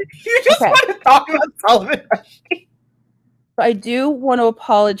You just want to talk about Salman Rushdie. I do want to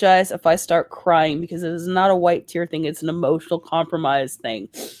apologize if I start crying because it is not a white tear thing. It's an emotional compromise thing.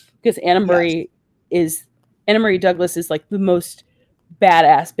 Because Anna Marie Douglass is like the most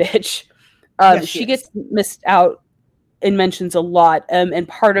badass bitch. She gets missed out and mentions a lot. And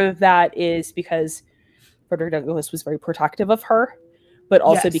part of that is because Frederick Douglass was very protective of her, but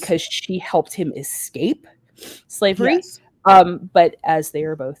also because she helped him escape slavery. Yes. But as they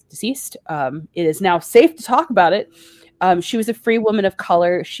are both deceased, it is now safe to talk about it. She was a free woman of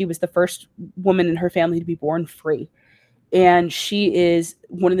color. She was the first woman in her family to be born free. And she is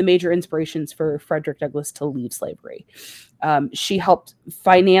one of the major inspirations for Frederick Douglass to leave slavery. She helped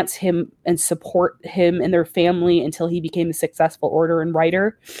finance him and support him and their family until he became a successful orator and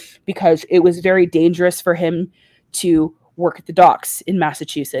writer, because it was very dangerous for him to work at the docks in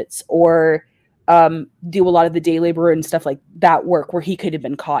Massachusetts or do a lot of the day labor and stuff like that work where he could have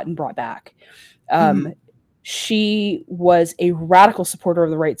been caught and brought back. She was a radical supporter of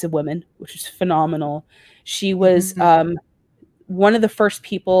the rights of women, which is phenomenal. She was one of the first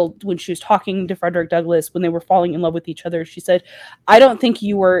people, when she was talking to Frederick Douglass, when they were falling in love with each other, she said, I don't think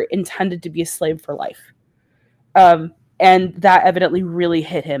you were intended to be a slave for life. And that evidently really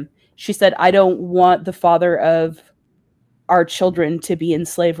hit him. She said, I don't want the father of our children to be in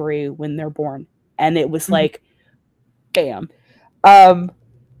slavery when they're born. And it was like, bam.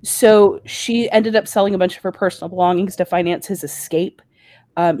 So she ended up selling a bunch of her personal belongings to finance his escape.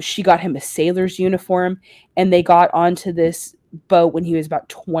 She got him a sailor's uniform, and they got onto this boat when he was about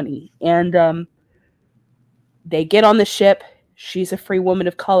 20. And they get on the ship. she's a free woman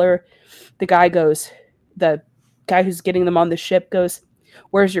of color. The guy who's getting them on the ship goes,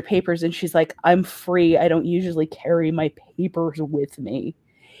 where's your papers? And she's like, I'm free. I don't usually carry my papers with me.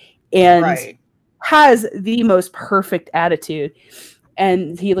 And has the most perfect attitude.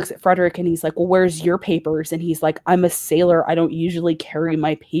 And he looks at Frederick and he's like, well, where's your papers? And he's like, I'm a sailor. I don't usually carry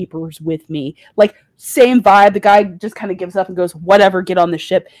my papers with me. Like, same vibe. The guy just kind of gives up and goes, whatever, get on the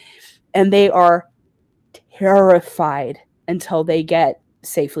ship. And they are terrified until they get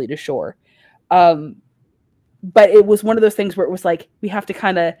safely to shore. But it was one of those things where it was like, we have to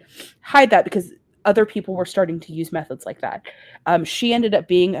kind of hide that because other people were starting to use methods like that. She ended up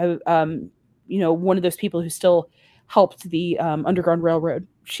being one of those people who still helped the Underground Railroad.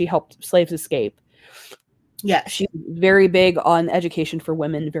 She helped slaves escape. Yeah. She's very big on education for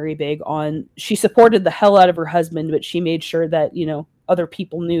women, she supported the hell out of her husband, but she made sure that, other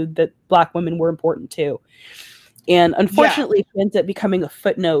people knew that Black women were important too. And unfortunately, she ends up becoming a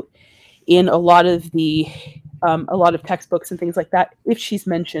footnote in a lot of textbooks and things like that, if she's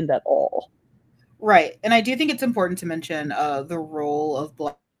mentioned at all. Right. And I do think it's important to mention the role of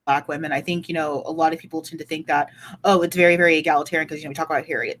Black women. I think, a lot of people tend to think that, it's very, very egalitarian because, we talk about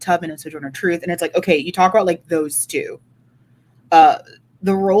Harriet Tubman and Sojourner Truth. And it's like, okay, you talk about like those two. The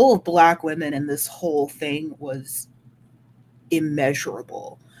role of Black women in this whole thing was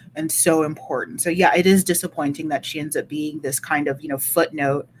immeasurable and so important. So yeah, it is disappointing that she ends up being this kind of,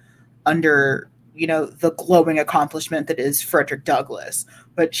 footnote under, the glowing accomplishment that is Frederick Douglass.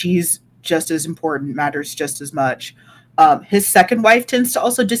 But she's just as important, matters just as much. His second wife tends to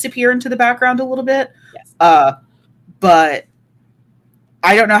also disappear into the background a little bit. Yes. But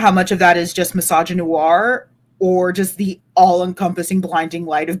I don't know how much of that is just misogynoir or just the all-encompassing blinding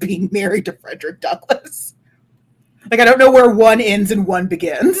light of being married to Frederick Douglass. Like, I don't know where one ends and one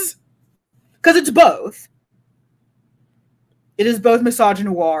begins. Because it's both. It is both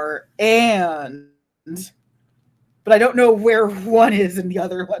misogynoir but I don't know where one is and the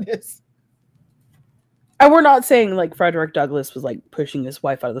other one is. And we're not saying like Frederick Douglass was like pushing his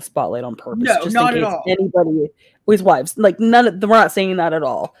wife out of the spotlight on purpose. No, just not in at case all. Anybody with wives, like we're not saying that at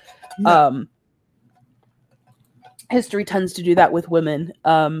all. No. History tends to do that with women,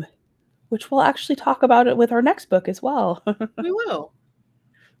 which we'll actually talk about it with our next book as well. We will.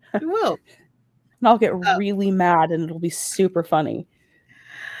 And I'll get really mad and it'll be super funny.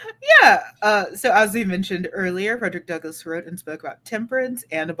 Yeah. So as we mentioned earlier, Frederick Douglass wrote and spoke about temperance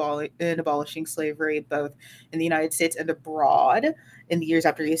and abolishing slavery, both in the United States and abroad. In the years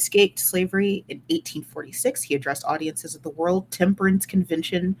after he escaped slavery in 1846, he addressed audiences at the World Temperance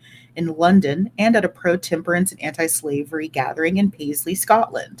Convention in London and at a pro-temperance and anti-slavery gathering in Paisley,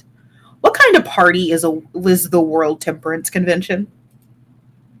 Scotland. What kind of party is the World Temperance Convention?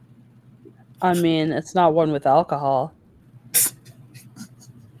 I mean, it's not one with alcohol.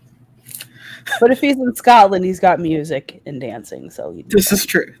 But if he's in Scotland, he's got music and dancing. So this is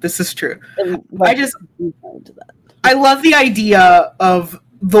true. And, I love the idea of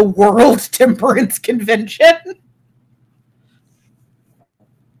the World Temperance Convention.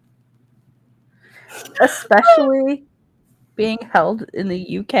 Especially being held in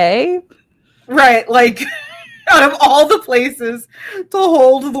the UK. Right, like out of all the places to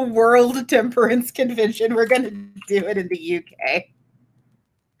hold the World Temperance Convention, we're going to do it in the UK.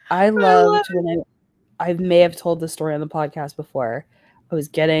 I loved when I may have told this story on the podcast before. I was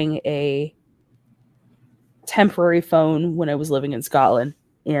getting a temporary phone when I was living in Scotland.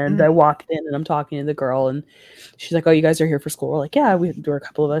 And I walked in and I'm talking to the girl and she's like, oh, you guys are here for school? We're like, yeah, there were a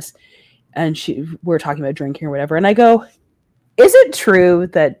couple of us. And we're talking about drinking or whatever. And I go, is it true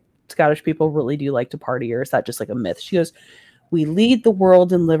that Scottish people really do like to party, or is that just like a myth? She goes, we lead the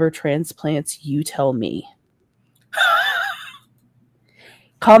world in liver transplants. You tell me.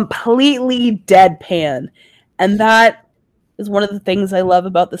 Completely deadpan. And that is one of the things I love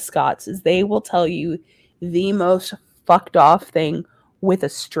about the Scots is they will tell you the most fucked off thing with a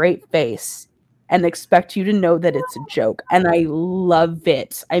straight face and expect you to know that it's a joke. And I love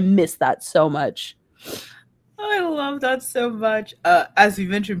it. I miss that so much. I love that so much. As we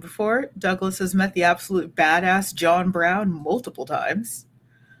mentioned before, Douglass has met the absolute badass John Brown multiple times.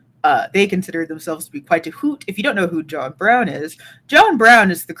 They consider themselves to be quite a hoot. If you don't know who John Brown is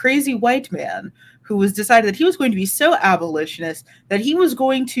the crazy white man who was decided that he was going to be so abolitionist that he was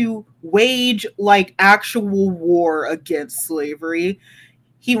going to wage like actual war against slavery.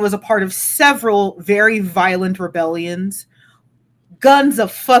 He was a part of several very violent rebellions. Guns a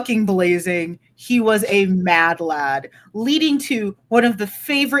fucking blazing. He was a mad lad, leading to one of the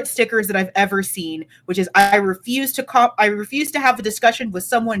favorite stickers that I've ever seen, which is I refuse to have a discussion with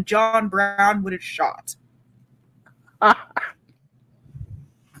someone John Brown would have shot.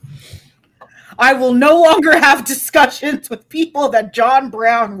 I will no longer have discussions with people that John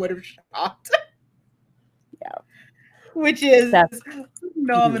Brown would have shot. Yeah. Which is That's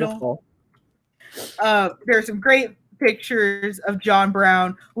phenomenal. beautiful. There's some great pictures of John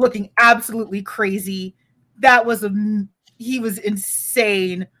Brown looking absolutely crazy. That was he was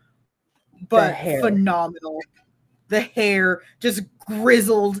insane, but phenomenal. The hair just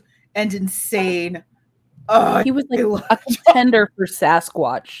grizzled and insane. He was like a contender for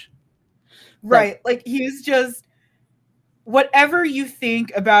Sasquatch. Right. Like he was just, whatever you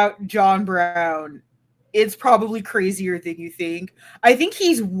think about John Brown, it's probably crazier than you think. I think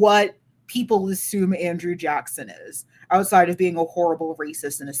he's what people assume Andrew Jackson is, outside of being a horrible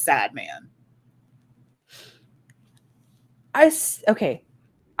racist and a sad man. Okay.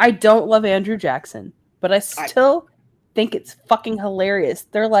 I don't love Andrew Jackson, but I still think it's fucking hilarious.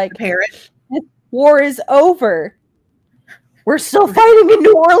 They're like, parrot. War is over. We're still fighting in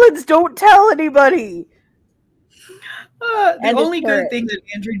New Orleans. Don't tell anybody. The only good thing that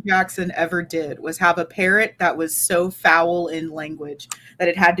Andrew Jackson ever did was have a parrot that was so foul in language that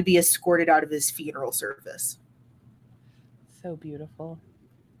it had to be escorted out of his funeral service. So beautiful.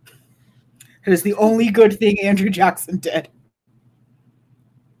 It is the only good thing Andrew Jackson did.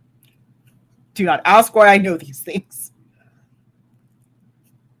 Do not ask why I know these things.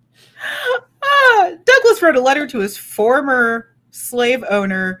 Douglas wrote a letter to his former slave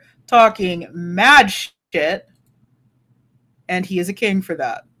owner talking mad shit, and he is a king for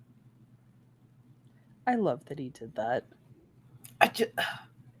that. I love that he did that.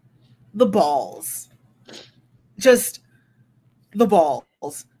 The balls. Just the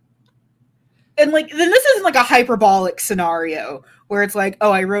balls. And like, then this isn't like a hyperbolic scenario where it's like,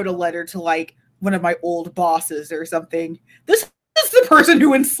 oh, I wrote a letter to like one of my old bosses or something. This is the person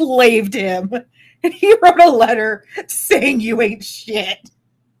who enslaved him. And he wrote a letter saying you ain't shit.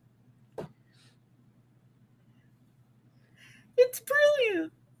 It's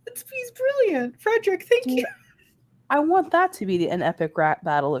brilliant. He's brilliant. Frederick, thank you. I want that to be an epic rap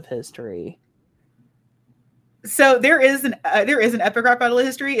battle of history. So there is an epic rap battle of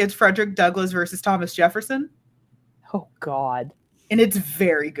history. It's Frederick Douglass versus Thomas Jefferson. Oh God. And it's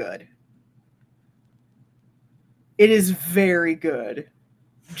very good. It is very good.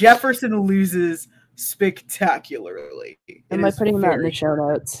 Jefferson loses spectacularly. Am I putting that in the show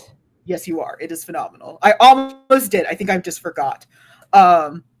notes? Yes, you are. It is phenomenal. I almost did. I think I just forgot.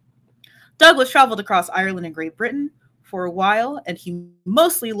 Douglas traveled across Ireland and Great Britain for a while, and he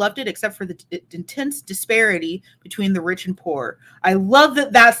mostly loved it, except for the intense disparity between the rich and poor. I love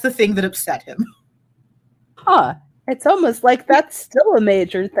that that's the thing that upset him. Huh. It's almost like that's still a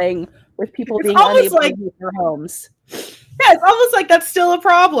major thing with people being unable to leave their homes. Yeah, it's almost like that's still a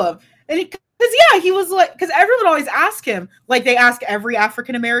problem. And he was like, because everyone always asks him, like they ask every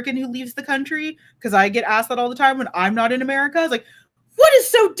African American who leaves the country, because I get asked that all the time when I'm not in America. It's like, what is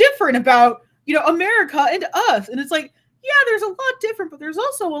so different about, America and us? And it's like, yeah, there's a lot different, but there's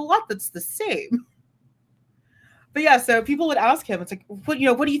also a lot that's the same. But yeah, so people would ask him, it's like, what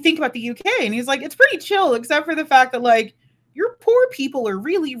do you think about the UK? And he's like, it's pretty chill, except for the fact that like your poor people are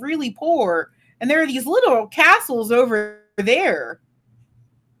really, really poor, and there are these little castles over there.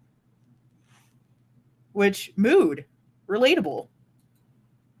 Which, mood, relatable.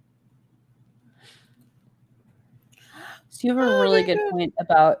 So you have a really good point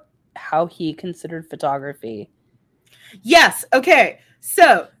about how he considered photography. Yes. Okay.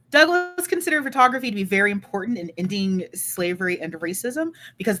 So Douglas considered photography to be very important in ending slavery and racism,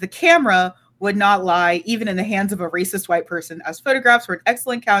 because the camera would not lie, even in the hands of a racist white person, as photographs were an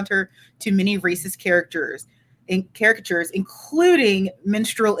excellent counter to many racist caricatures, including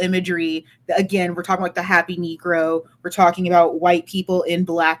minstrel imagery. Again, we're talking about the happy Negro. We're talking about white people in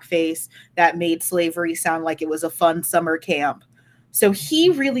blackface that made slavery sound like it was a fun summer camp. So he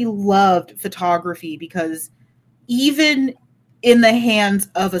really loved photography, because even in the hands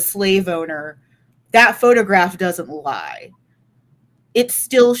of a slave owner, that photograph doesn't lie. It's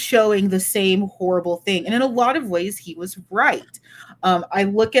still showing the same horrible thing. And in a lot of ways, he was right. I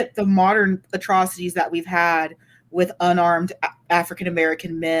look at the modern atrocities that we've had with unarmed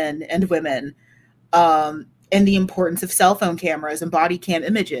African-American men and women, and the importance of cell phone cameras and body cam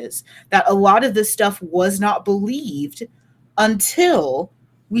images, that a lot of this stuff was not believed until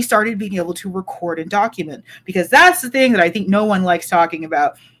we started being able to record and document. Because that's the thing that I think no one likes talking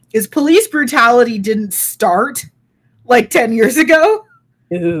about, is police brutality didn't start like 10 years ago.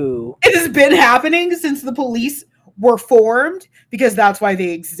 Ooh. It has been happening since the police were formed, because that's why they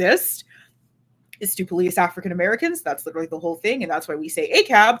exist, is to police African Americans. That's literally the whole thing, and that's why we say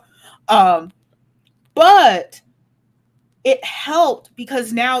ACAB. But it helped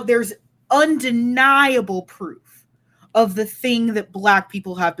because now there's undeniable proof of the thing that Black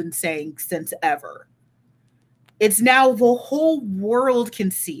people have been saying since ever. It's now the whole world can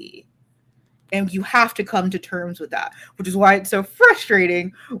see. And you have to come to terms with that, which is why it's so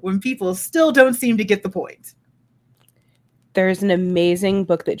frustrating when people still don't seem to get the point. There's an amazing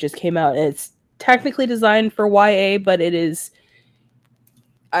book that just came out. It's technically designed for YA, but it is,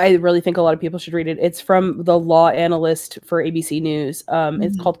 I really think a lot of people should read it. It's from the law analyst for ABC News.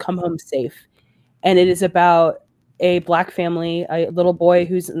 It's called Come Home Safe. And it is about a Black family, a little boy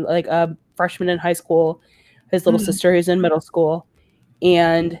who's like a freshman in high school, his little sister who's in middle school.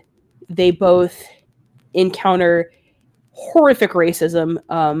 And they both encounter horrific racism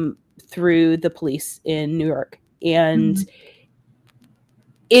through the police in New York. And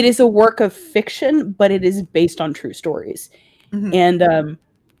it is a work of fiction, but it is based on true stories. And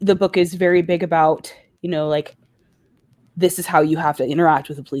the book is very big about, you know, like, this is how you have to interact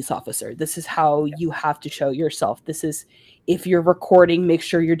with a police officer. This is how you have to show yourself. This is, if you're recording, make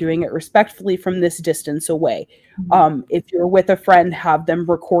sure you're doing it respectfully from this distance away. If you're with a friend, have them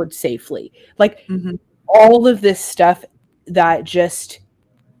record safely. Like all of this stuff that just,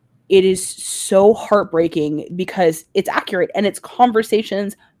 it is so heartbreaking because it's accurate and it's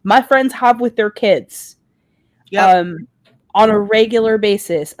conversations my friends have with their kids on a regular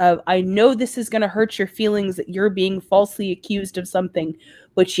basis of, I know this is going to hurt your feelings that you're being falsely accused of something,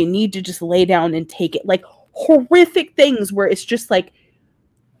 but you need to just lay down and take it. Like horrific things where it's just like,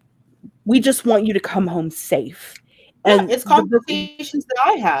 we just want you to come home safe. And it's conversations that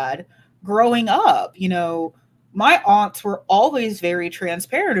I had growing up. You know, my aunts were always very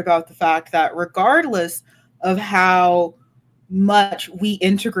transparent about the fact that regardless of how much we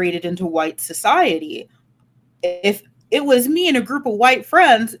integrated into white society, if it was me and a group of white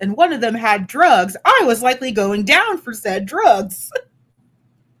friends and one of them had drugs, I was likely going down for said drugs.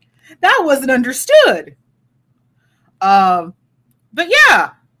 That wasn't understood. But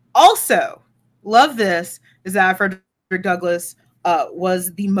yeah, also, love this, is that Frederick Douglass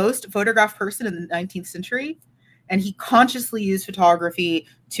was the most photographed person in the 19th century, and he consciously used photography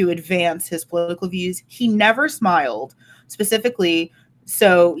to advance his political views. He never smiled, specifically,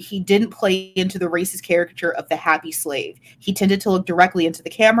 so he didn't play into the racist caricature of the happy slave. He tended to look directly into the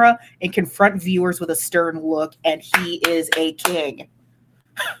camera and confront viewers with a stern look, and he is a king.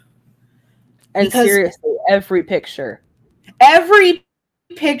 And because seriously, every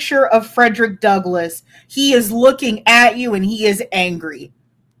picture of Frederick Douglass, he is looking at you and he is angry.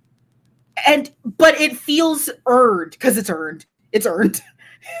 But it feels earned, because it's earned. It's earned.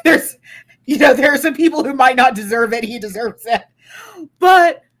 There are some people who might not deserve it. He deserves it.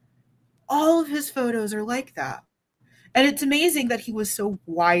 But all of his photos are like that. And it's amazing that he was so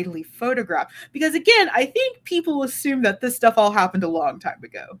widely photographed. Because again, I think people assume that this stuff all happened a long time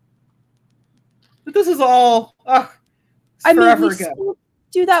ago. But this is all forever ago. Still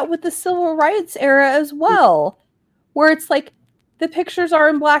do that with the civil rights era as well, where it's like the pictures are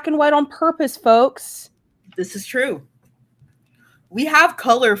in black and white on purpose, folks. This is true. We have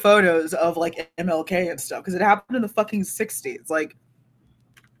color photos of like MLK and stuff because it happened in the fucking 60s. Like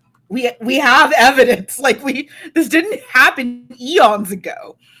we have evidence. Like this didn't happen eons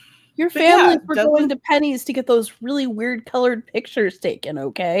ago. Your family were going to Penny's to get those really weird colored pictures taken,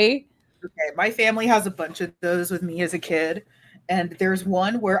 okay? Okay, my family has a bunch of those with me as a kid, and there's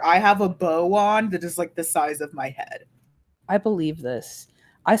one where I have a bow on that is like the size of my head. I believe this.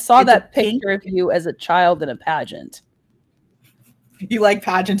 I saw that picture of you as a child in a pageant. You like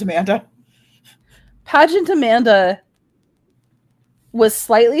Pageant Amanda? Pageant Amanda was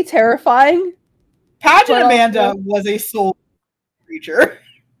slightly terrifying. Pageant Amanda was a soul creature.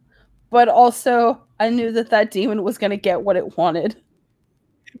 But also, I knew that demon was going to get what it wanted.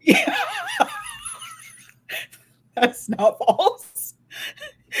 Yeah. That's not false.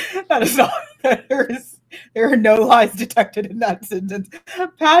 That is not. There are no lies detected in that sentence.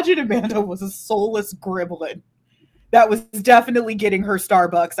 Pageant Amanda was a soulless gremlin that was definitely getting her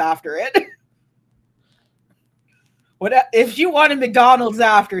Starbucks after it. What if she wanted McDonald's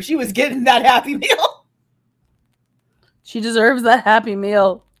after? She was getting that Happy Meal. She deserves that Happy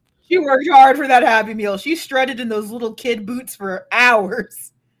Meal. She worked hard for that Happy Meal. She strutted in those little kid boots for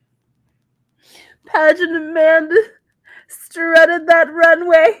hours. Pageant Amanda strutted that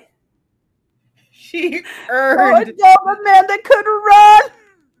runway. She earned. So adult Amanda could run.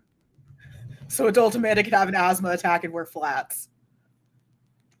 So adult Amanda could have an asthma attack and wear flats.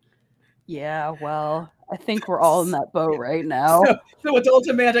 Yeah, well, I think we're all in that boat right now. So adult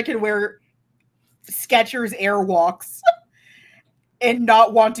Amanda can wear Skechers Airwalks and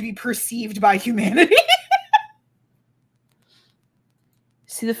not want to be perceived by humanity.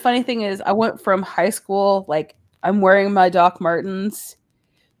 See, the funny thing is, I went from high school, like, I'm wearing my Doc Martens,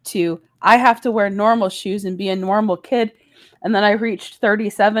 to I have to wear normal shoes and be a normal kid. And then I reached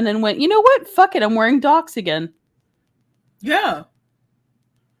 37 and went, you know what? Fuck it. I'm wearing Docs again. Yeah.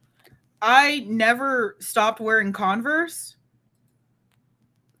 I never stopped wearing Converse.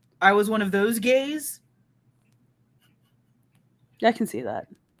 I was one of those gays. I can see that.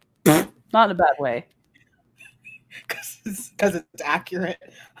 Not in a bad way. Because it's accurate.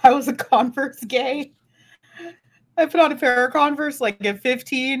 I was a Converse gay. I put on a pair of Converse like at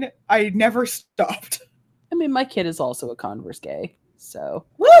 15. I never stopped. I mean, my kid is also a Converse gay, so.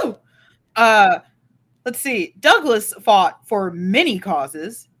 Woo! Let's see. Douglass fought for many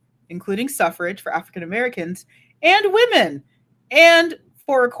causes, including suffrage for African Americans and women, and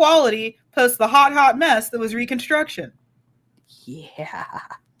for equality post the hot mess that was Reconstruction. Yeah.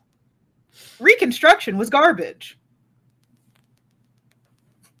 Reconstruction was garbage.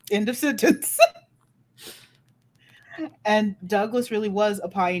 End of sentence. And Douglass really was a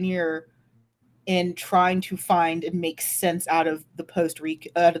pioneer in trying to find and make sense out of the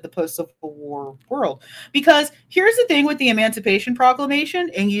post-Civil War world. Because here's the thing with the Emancipation Proclamation,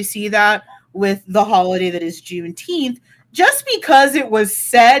 and you see that with the holiday that is Juneteenth, just because it was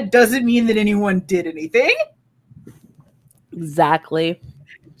said doesn't mean that anyone did anything. Exactly.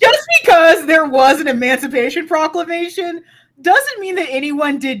 Just because there was an Emancipation Proclamation doesn't mean that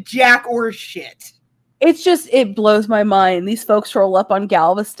anyone did jack or shit. It's just, it blows my mind. These folks roll up on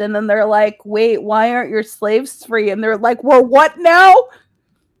Galveston and they're like, wait, why aren't your slaves free? And they're like, well, what now?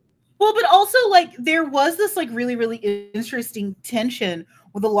 Well, but also, like, there was this, like, really, really interesting tension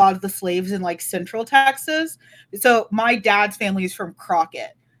with a lot of the slaves in, like, Central Texas. So my dad's family is from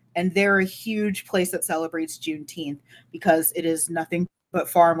Crockett, and they're a huge place that celebrates Juneteenth because it is nothing but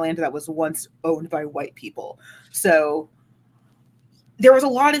farmland that was once owned by white people. So there was a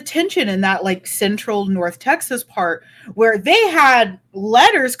lot of tension in that, like, central North Texas part where they had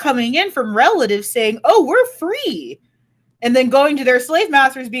letters coming in from relatives saying, oh, we're free. And then going to their slave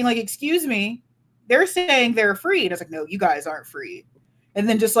masters being like, excuse me, they're saying they're free. And it's like, no, you guys aren't free. And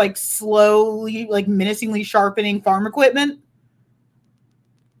then just like slowly, like menacingly sharpening farm equipment.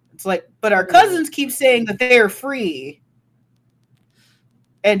 It's like, but our cousins keep saying that they're free.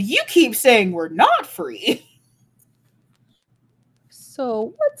 And you keep saying we're not free.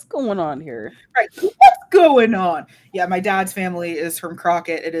 So what's going on here? Right. What's going on? Yeah, my dad's family is from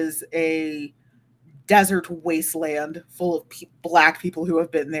Crockett. It is a desert wasteland full of black people who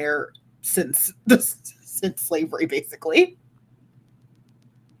have been there since slavery, basically.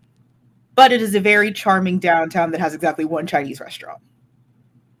 But it is a very charming downtown that has exactly one Chinese restaurant.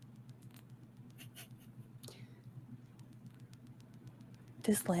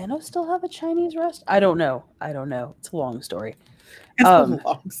 Does Llano still have a Chinese restaurant? I don't know. It's a long story. It's a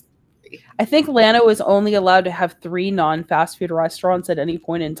long story. I think Llano is only allowed to have 3 non-fast food restaurants at any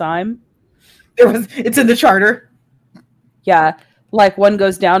point in time. It's in the charter. Yeah, like one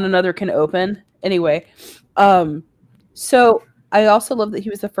goes down, another can open. Anyway, so I also love that he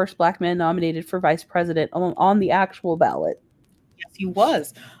was the first black man nominated for vice president on the actual ballot. Yes, he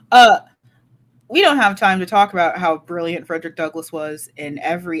was. We don't have time to talk about how brilliant Frederick Douglass was in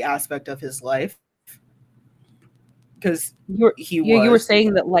every aspect of his life. Because you were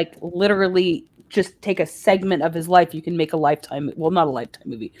saying that, like, literally just take a segment of his life, you can make a Lifetime, well, not a Lifetime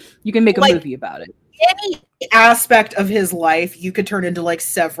movie. You can make a movie about it. Any aspect of his life, you could turn into, like,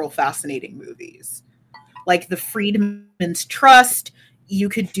 several fascinating movies. Like the Freedmen's Trust, you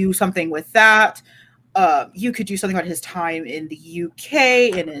could do something with that. You could do something about his time in the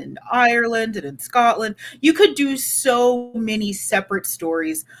UK and in Ireland and in Scotland. You could do so many separate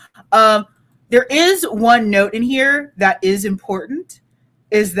stories. There is one note in here that is important,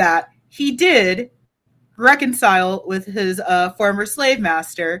 is that he did reconcile with his former slave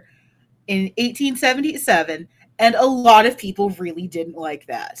master in 1877, and a lot of people really didn't like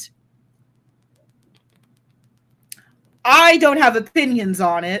that. I don't have opinions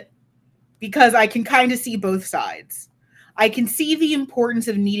on it because I can kind of see both sides. I can see the importance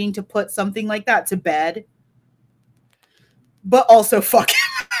of needing to put something like that to bed, but also fuck it.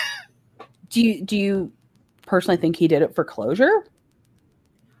 Do you personally think he did it for closure?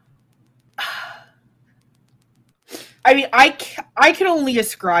 I mean, I can only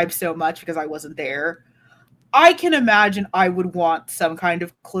ascribe so much because I wasn't there. I can imagine I would want some kind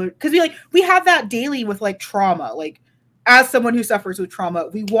of clue, because we have that daily with, like, trauma. Like, as someone who suffers with trauma,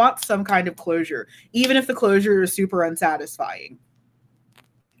 we want some kind of closure, even if the closure is super unsatisfying.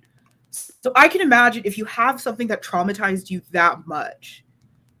 So I can imagine if you have something that traumatized you that much,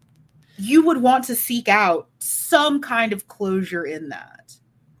 you would want to seek out some kind of closure in that.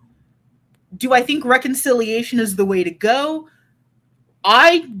 Do I think reconciliation is the way to go?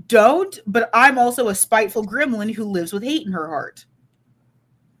 I don't, but I'm also a spiteful gremlin who lives with hate in her heart.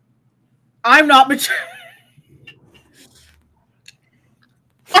 I'm not mature.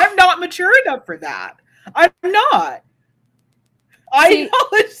 I'm not mature enough for that. I'm not. I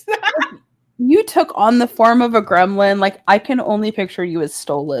acknowledge that. You took on the form of a gremlin. Like, I can only picture you as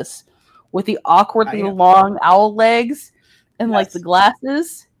Stolas with the awkwardly long owl legs and like the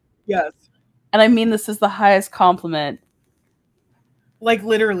glasses. Yes. And I mean this is the highest compliment. Like,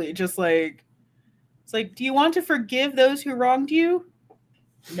 literally, just like, it's like, do you want to forgive those who wronged you?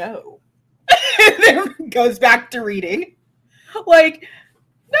 No. And then goes back to reading. Like,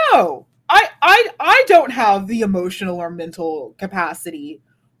 no. I don't have the emotional or mental capacity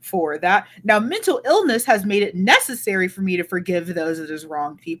for that. Now, mental illness has made it necessary for me to forgive those that has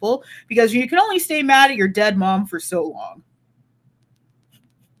wronged people, because you can only stay mad at your dead mom for so long.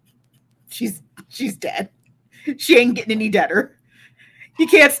 She's dead. She ain't getting any deader. You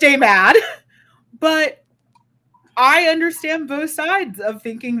can't stay mad. But I understand both sides of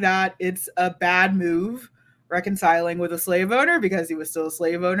thinking that it's a bad move reconciling with a slave owner because he was still a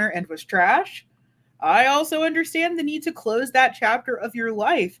slave owner and was trash. I also understand the need to close that chapter of your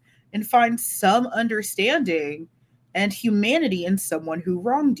life and find some understanding and humanity in someone who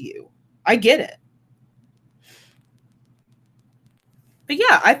wronged you. I get it. But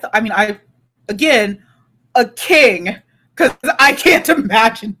yeah, again, a king, because I can't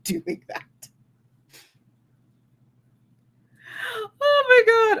imagine doing that. Oh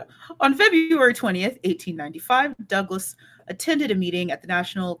my God. On February 20th, 1895, Douglass attended a meeting at the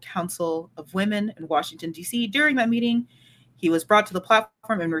National Council of Women in Washington, D.C. During that meeting, he was brought to the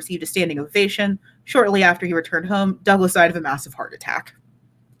platform and received a standing ovation. Shortly after he returned home, Douglass died of a massive heart attack.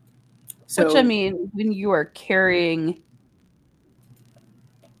 So, which, I mean, when you are carrying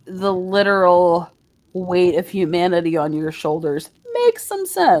the literal weight of humanity on your shoulders, makes some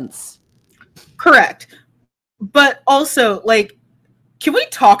sense. Correct. But also, like, can we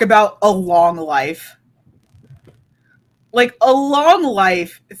talk about a long life? Like, a long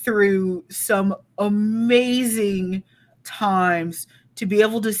life through some amazing times to be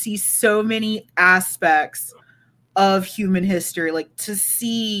able to see so many aspects of human history. Like, to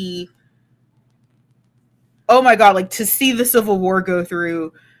see, oh my God, like, to see the Civil War go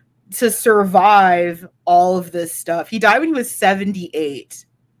through, to survive all of this stuff. He died when he was 78.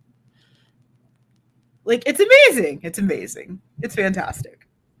 Like, it's amazing. It's amazing. It's fantastic.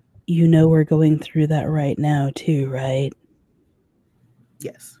 You know we're going through that right now too, right?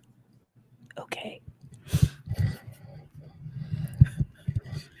 Yes. Okay.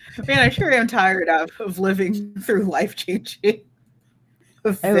 Man, I sure am tired of living through life-changing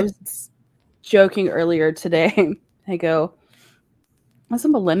events. I was joking earlier today. I go, as a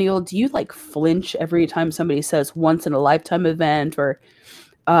millennial, do you like flinch every time somebody says once in a lifetime event or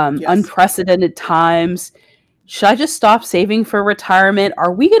yes, unprecedented times? Should I just stop saving for retirement?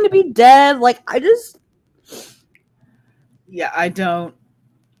 Are we going to be dead? Like, yeah, I don't.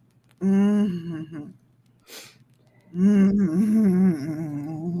 Mm-hmm.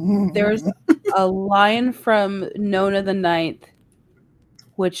 Mm-hmm. There's a line from Nona the Ninth,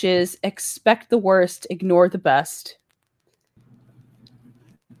 which is expect the worst, ignore the best.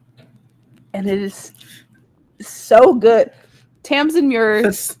 And it is so good. Tamsin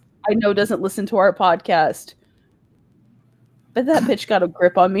Muir, I know, doesn't listen to our podcast, but that bitch got a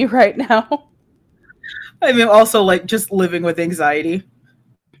grip on me right now. I mean, also, like, just living with anxiety.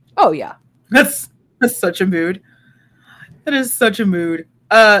 Oh, yeah. That's such a mood. That is such a mood.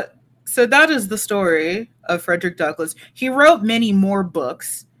 So that is the story of Frederick Douglass. He wrote many more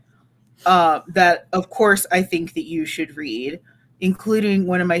books that, of course, I think that you should read, including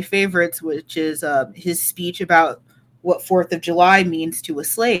one of my favorites, which is his speech about what 4th of July means to a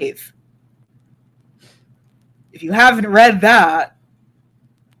slave. If you haven't read that,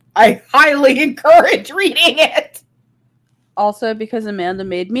 I highly encourage reading it. Also, because Amanda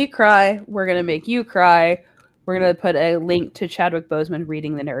made me cry, we're going to make you cry. We're going to put a link to Chadwick Boseman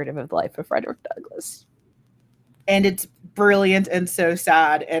reading the narrative of the life of Frederick Douglass. And it's brilliant and so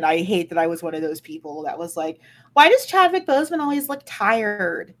sad. And I hate that I was one of those people that was like, why does Chadwick Boseman always look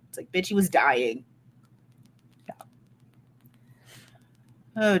tired? It's like, bitch, he was dying. Yeah.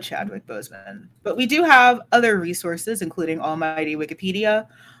 Oh, Chadwick Boseman. But we do have other resources, including almighty Wikipedia.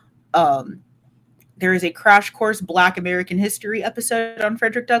 There is a Crash Course Black American History episode on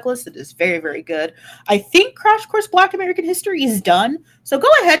Frederick Douglass that is very, very good. I think Crash Course Black American History is done. So go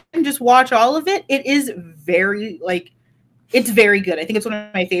ahead and just watch all of it. It is very, it's very good. I think it's one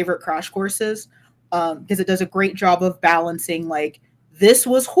of my favorite Crash Courses because it does a great job of balancing, like, this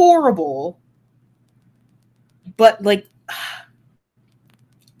was horrible, But like,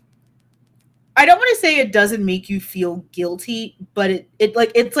 I don't want to say it doesn't make you feel guilty, but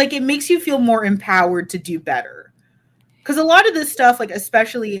it makes you feel more empowered to do better. Because a lot of this stuff, like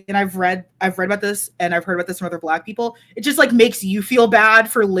especially, and I've read about this and I've heard about this from other Black people, it just like makes you feel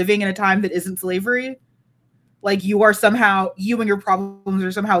bad for living in a time that isn't slavery. Like you and your problems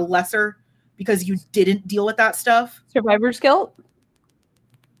are somehow lesser because you didn't deal with that stuff. Survivor's guilt?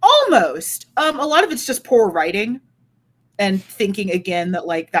 Almost. A lot of it's just poor writing and thinking again that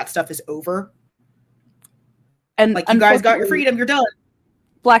like that stuff is over. And like you guys got your freedom, you're done.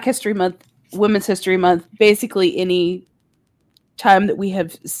 Black History Month, Women's History Month, basically any time that we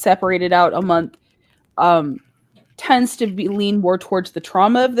have separated out a month tends to lean more towards the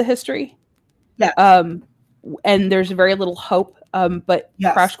trauma of the history. Yeah. And there's very little hope. But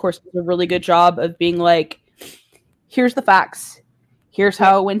yes. Crash Course does a really good job of being like, here's the facts. Here's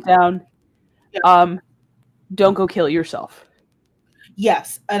how it went down. Yeah. Don't go kill yourself.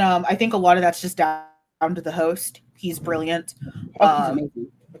 Yes. And I think a lot of that's just down to the host. He's brilliant. He's amazing.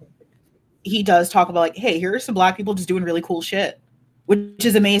 He does talk about like, hey, here are some Black people just doing really cool shit, which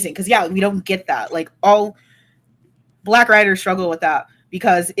is amazing. Because we don't get that. Like all Black writers struggle with that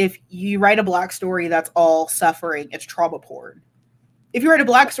because if you write a Black story that's all suffering, it's trauma porn. If you write a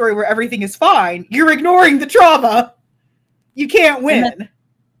Black story where everything is fine, you're ignoring the trauma. You can't win.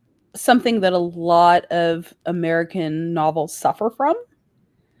 Something that a lot of American novels suffer from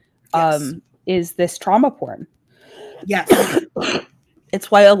is this trauma porn. Yes. It's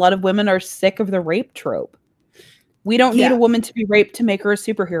why a lot of women are sick of the rape trope. We don't need a woman to be raped to make her a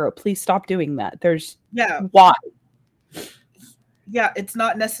superhero. Please stop doing that. Why? Yeah, it's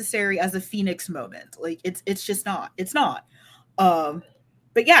not necessary as a Phoenix moment. Like it's just not. It's not.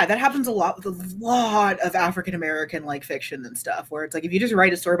 But yeah, that happens a lot with a lot of African American like fiction and stuff, where it's like if you just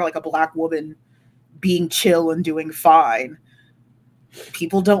write a story about like a Black woman being chill and doing fine,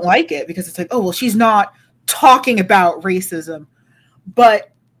 people don't like it because it's like, oh well, she's not talking about racism.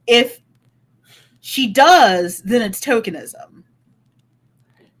 But if she does, then it's tokenism.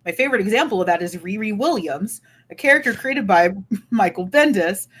 My favorite example of that is Riri Williams, a character created by Michael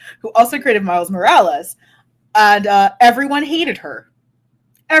Bendis, who also created Miles Morales. And everyone hated her.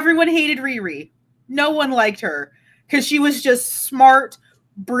 Everyone hated Riri. No one liked her because she was just smart,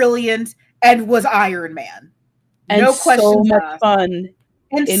 brilliant, and was Iron Man. And no questions so much fun.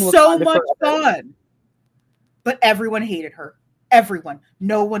 And so much fun. But everyone hated her. Everyone.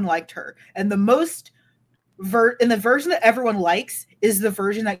 No one liked her. And the most in the version that everyone likes is the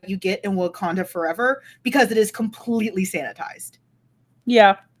version that you get in Wakanda Forever because it is completely sanitized.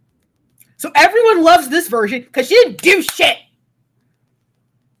 Yeah. So everyone loves this version because she didn't do shit.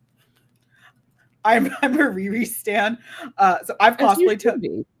 I'm a Riri stan. So I've cosplayed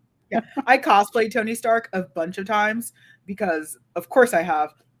Tony. Yeah, I cosplayed Tony Stark a bunch of times because, of course, I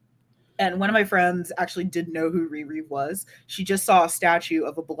have. And one of my friends actually didn't know who Riri was. She just saw a statue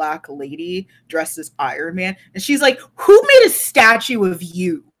of a Black lady dressed as Iron Man. And she's like, who made a statue of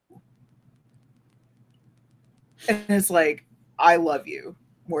you? And it's like, I love you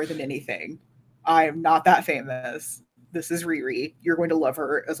more than anything. I am not that famous. This is Riri. You're going to love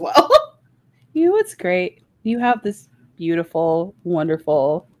her as well. It's great. You have this beautiful,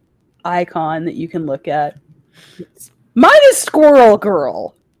 wonderful icon that you can look at. Mine is Squirrel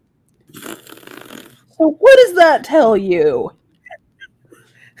Girl. So what does that tell you?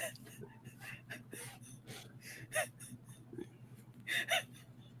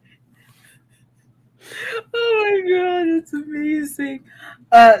 Oh my god, it's amazing.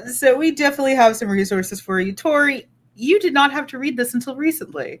 So we definitely have some resources for you. Tori, you did not have to read this until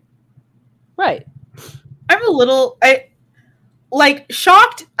recently. Right. I'm a little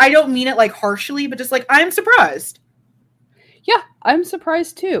shocked. I don't mean it like harshly, but just like I'm surprised. Yeah, I'm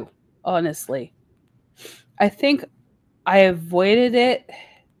surprised too, honestly. I think I avoided it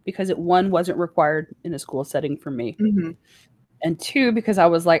because one, wasn't required in a school setting for me. Mm-hmm. And two, because I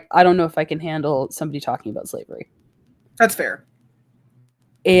was like, I don't know if I can handle somebody talking about slavery. That's fair.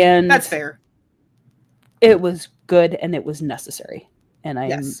 And that's fair. It was good and it was necessary. And I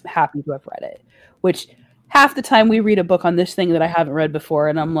am happy to have read it. Which half the time we read a book on this thing that I haven't read before,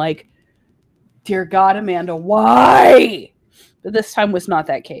 and I'm like, dear God, Amanda, why? But this time was not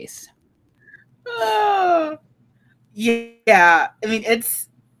that case. Yeah. I mean,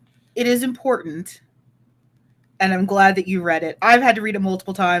 it is important. And I'm glad that you read it. I've had to read it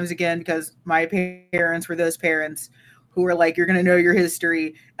multiple times again because my parents were those parents who were like, you're going to know your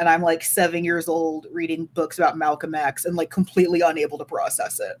history. And I'm like 7 years old reading books about Malcolm X and like completely unable to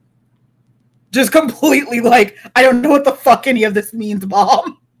process it. Just completely like, I don't know what the fuck any of this means,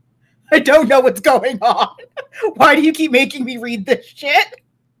 Mom. I don't know what's going on. Why do you keep making me read this shit?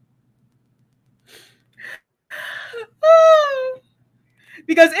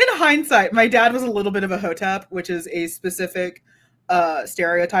 Because in hindsight, my dad was a little bit of a hotep, which is a specific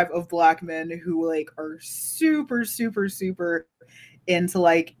stereotype of Black men who like are super, super, super into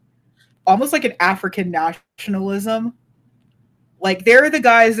like almost like an African nationalism. Like they're the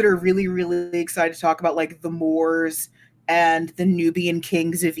guys that are really, really excited to talk about like the Moors and the Nubian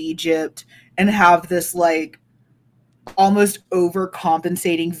kings of Egypt and have this like almost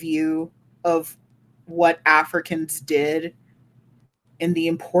overcompensating view of what Africans did and the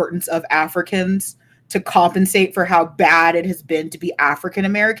importance of Africans to compensate for how bad it has been to be African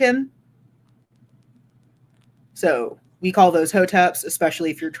American. So we call those hoteps,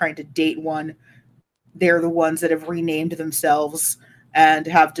 especially if you're trying to date one. They're the ones that have renamed themselves and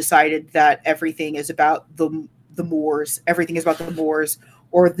have decided that everything is about the Moors. Everything is about the Moors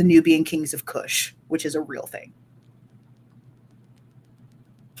or the Nubian kings of Kush, which is a real thing.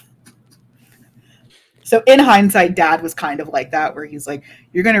 So in hindsight, Dad was kind of like that, where he's like,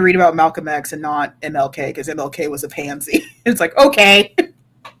 you're going to read about Malcolm X and not MLK because MLK was a pansy. It's like, okay.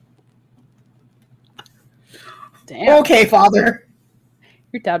 Damn. Okay, father.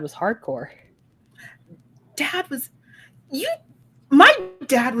 Your dad was hardcore. My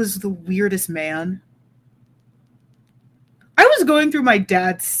dad was the weirdest man. I was going through my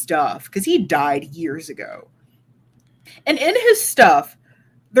dad's stuff because he died years ago. And in his stuff,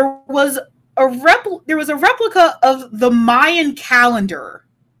 there was a replica of the Mayan calendar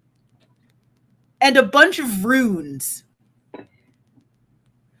and a bunch of runes.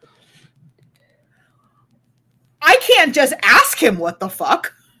 I can't just ask him what the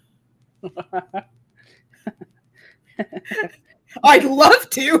fuck. I'd love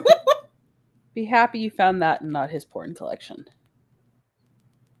to. Be happy you found that and not his porn collection.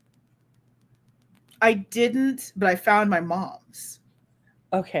 I didn't, but I found my mom's.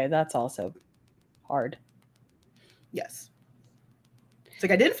 Okay, that's also hard. Yes. It's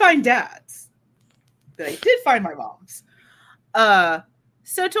like I didn't find Dad's, but I did find my mom's.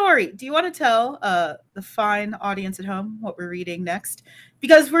 So Tori, do you want to tell the fine audience at home what we're reading next?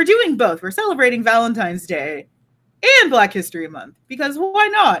 Because we're doing both. We're celebrating Valentine's Day and Black History Month, because why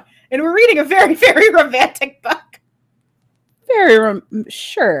not? And we're reading a very, very romantic book.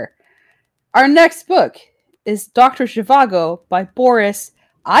 Sure. Our next book is Dr. Zhivago by Boris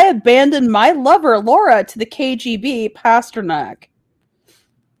I Abandoned My Lover Laura to the KGB Pasternak.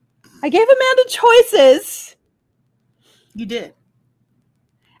 I gave Amanda choices. You did.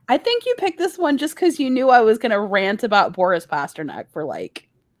 I think you picked this one just because you knew I was going to rant about Boris Pasternak for like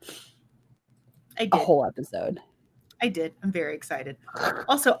a whole episode. I did. I'm very excited.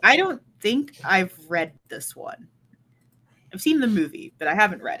 Also, I don't think I've read this one. I've seen the movie, but I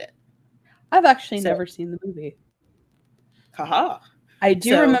haven't read it. I've actually never seen the movie. Haha. I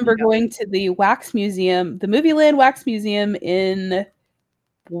do remember going to the Wax Museum, the Movieland Wax Museum in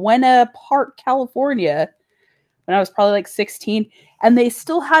Buena Park, California, when I was probably like 16, and they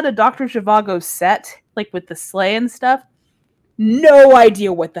still had a Dr. Zhivago set, like with the sleigh and stuff. No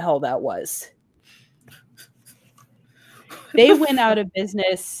idea what the hell that was. They went out of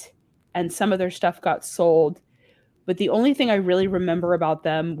business, and some of their stuff got sold. But the only thing I really remember about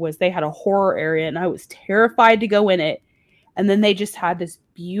them was they had a horror area, and I was terrified to go in it. And then they just had this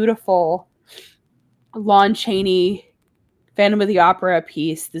beautiful Lon Chaney Phantom of the Opera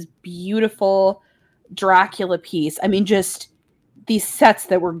piece, this beautiful Dracula piece. I mean, just these sets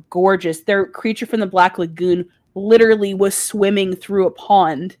that were gorgeous. Their Creature from the Black Lagoon literally was swimming through a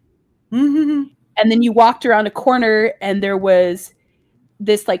pond. Mm-hmm. And then you walked around a corner and there was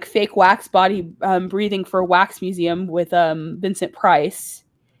this like fake wax body breathing for a wax museum with Vincent Price.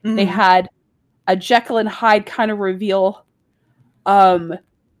 Mm-hmm. They had a Jekyll and Hyde kind of reveal.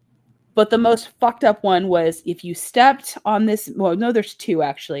 But the most fucked up one was if you stepped on this, well, no, there's two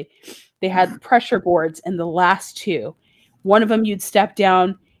actually. They had pressure boards, and the last two, one of them you'd step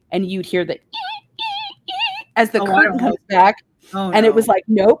down and you'd hear the as the curtain comes back. And it was like,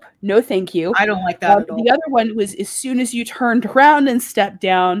 nope, no thank you. I don't like that at all. The other one was as soon as you turned around and stepped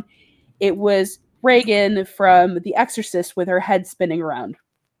down, it was Reagan from The Exorcist with her head spinning around.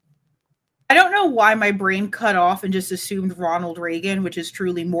 I don't know why my brain cut off and just assumed Ronald Reagan, which is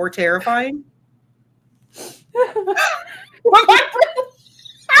truly more terrifying. I was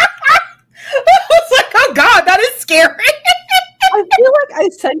like, oh God, that is scary. I feel like I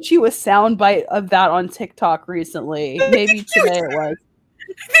sent you a soundbite of that on TikTok recently. Maybe today it was.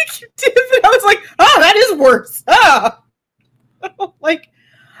 I think you did, but I was like, oh, that is worse. Oh. Like,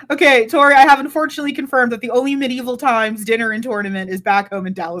 Okay, Tori, I have unfortunately confirmed that the only Medieval Times dinner and tournament is back home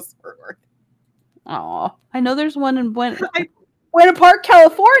in Dallas, Fort Worth. Aw, I know there's one in Buena Park,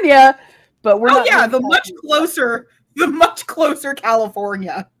 California, but we're not. Yeah, the much closer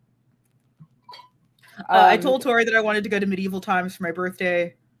California. I told Tori that I wanted to go to Medieval Times for my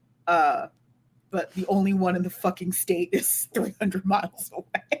birthday, but the only one in the fucking state is 300 miles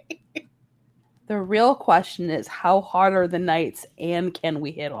away. The real question is, how hard are the knights, and can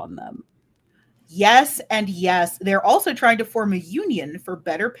we hit on them? Yes, and yes. They're also trying to form a union for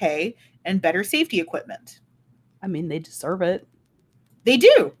better pay and better safety equipment. I mean, they deserve it. They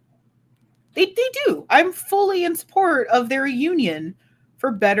do. They do. I'm fully in support of their union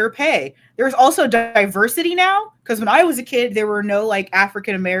for better pay. There's also diversity now, because when I was a kid, there were no like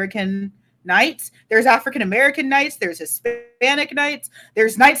African American knights. There's African American knights. There's Hispanic knights.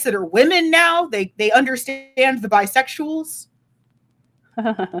 There's knights that are women now. They understand the bisexuals.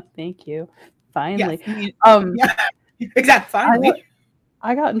 Thank you. Finally. Yeah, exactly. Finally.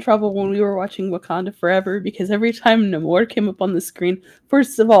 I got in trouble when we were watching Wakanda Forever because every time Namor came up on the screen,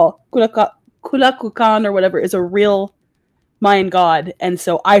 first of all, Kulakukan or whatever is a real Mayan god, and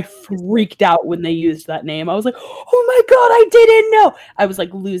so I freaked out when they used that name. I was like, "Oh my god, I didn't know!" I was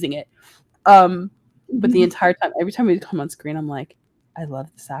like losing it. But the entire time, every time he'd come on screen, I'm like, "I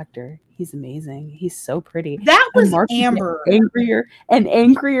love this actor. He's amazing. He's so pretty." That was Amber. Angrier and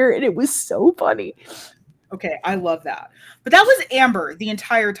angrier, and it was so funny. Okay, I love that. But that was Amber the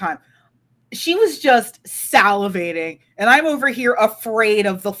entire time. She was just salivating, and I'm over here afraid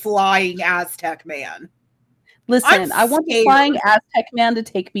of the flying Aztec man. Listen, I want the flying Aztec man to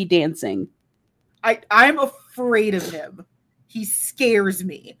take me dancing. I'm afraid of him. He scares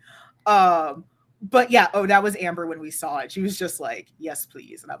me. But yeah, that was Amber when we saw it. She was just like, "Yes,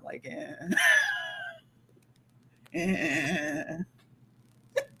 please." And I'm like,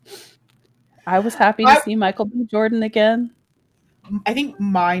 I was happy to see Michael B. Jordan again. I think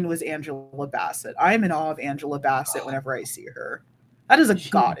mine was Angela Bassett. I am in awe of Angela Bassett whenever I see her. That is a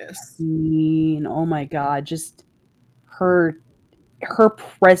goddess. Oh my god, just her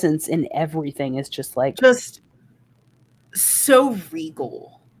presence in everything is just so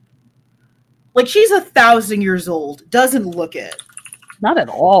regal. Like, she's 1,000 years old. Doesn't look it. Not at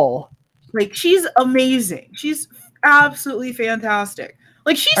all. Like, she's amazing. She's absolutely fantastic.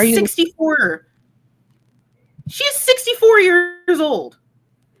 Like, she's 64. She's 64 years old.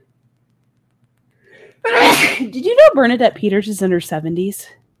 Did you know Bernadette Peters is in her 70s?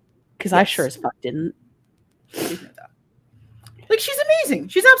 Because I sure as fuck didn't. Like, she's amazing.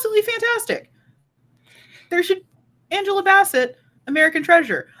 She's absolutely fantastic. Angela Bassett, American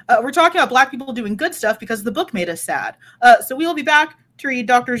Treasure. We're talking about Black people doing good stuff because the book made us sad. So we will be back to read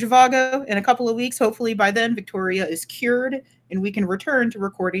Dr. Zhivago in a couple of weeks. Hopefully by then Victoria is cured and we can return to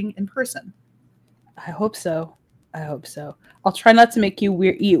recording in person. I hope so. I'll try not to make you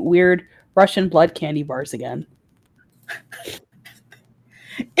eat weird Russian blood candy bars again.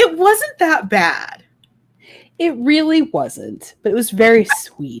 It wasn't that bad. It really wasn't, but it was very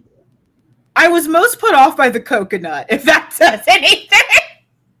sweet. I was most put off by the coconut, if that says anything.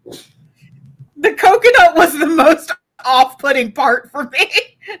 The coconut was the most off-putting part for me,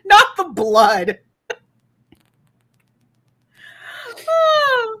 not the blood.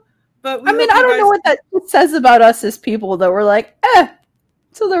 But I mean, I don't know what that says about us as people that we're like,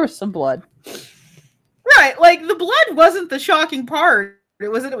 so there was some blood. Right, like the blood wasn't the shocking part. It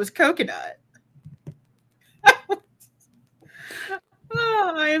was coconut.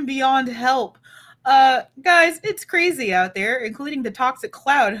 I am beyond help. Guys, it's crazy out there, including the toxic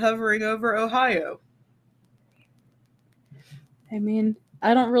cloud hovering over Ohio. I mean,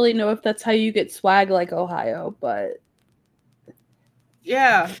 I don't really know if that's how you get swag like Ohio, but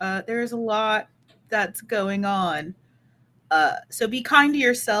yeah, there's a lot that's going on. So be kind to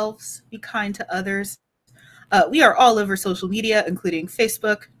yourselves, be kind to others. We are all over social media, including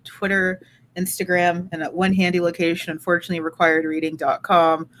Facebook, Twitter, Instagram, and at one handy location, unfortunately,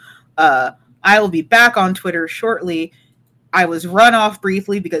 requiredreading.com. I will be back on Twitter shortly. I was run off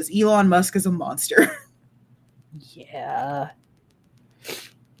briefly because Elon Musk is a monster. Yeah.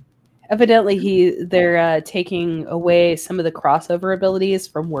 Evidently, they're taking away some of the crossover abilities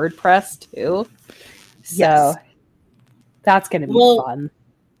from WordPress too. So that's going to be fun.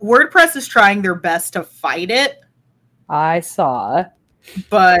 WordPress is trying their best to fight it. I saw.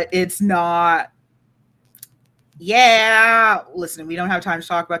 But it's not. Yeah. Listen, we don't have time to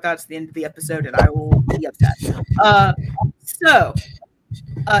talk about that. It's the end of the episode, and I will be upset. So,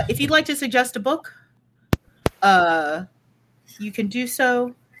 if you'd like to suggest a book, you can do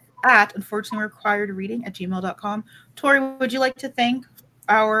so at unfortunatelyrequiredreading@gmail.com. Tori, would you like to thank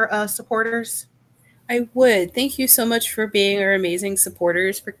our supporters? I would. Thank you so much for being our amazing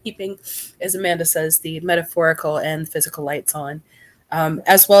supporters, for keeping, as Amanda says, the metaphorical and physical lights on,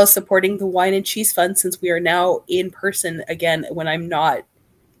 as well as supporting the Wine and Cheese Fund, since we are now in person again when I'm not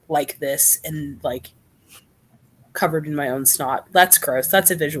like this and like covered in my own snot. That's gross.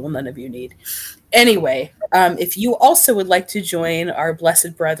 That's a visual none of you need. Anyway, if you also would like to join our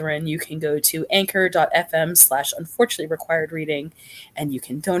blessed brethren, you can go to anchor.fm/unfortunately required reading and you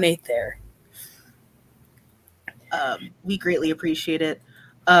can donate there. We greatly appreciate it.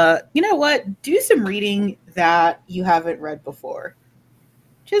 You know what? Do some reading that you haven't read before.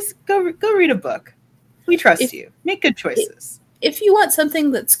 Just go read a book. We trust you. Make good choices. If you want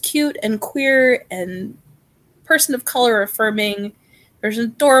something that's cute and queer and person of color affirming, there's an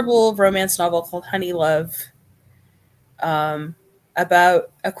adorable romance novel called Honey Love,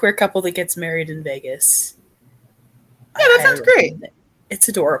 about a queer couple that gets married in Vegas. Yeah, that sounds great. It's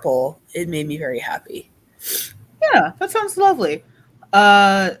adorable. It made me very happy. Yeah, that sounds lovely.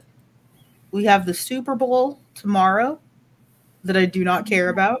 We have the Super Bowl tomorrow that I do not care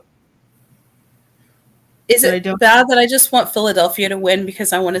about. Is it bad that I just want Philadelphia to win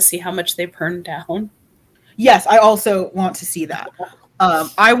because I want to see how much they burn down? Yes, I also want to see that.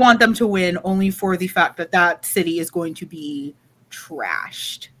 I want them to win only for the fact that that city is going to be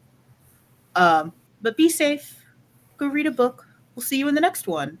trashed. But be safe. Go read a book. We'll see you in the next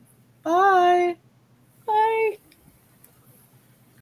one. Bye. Bye.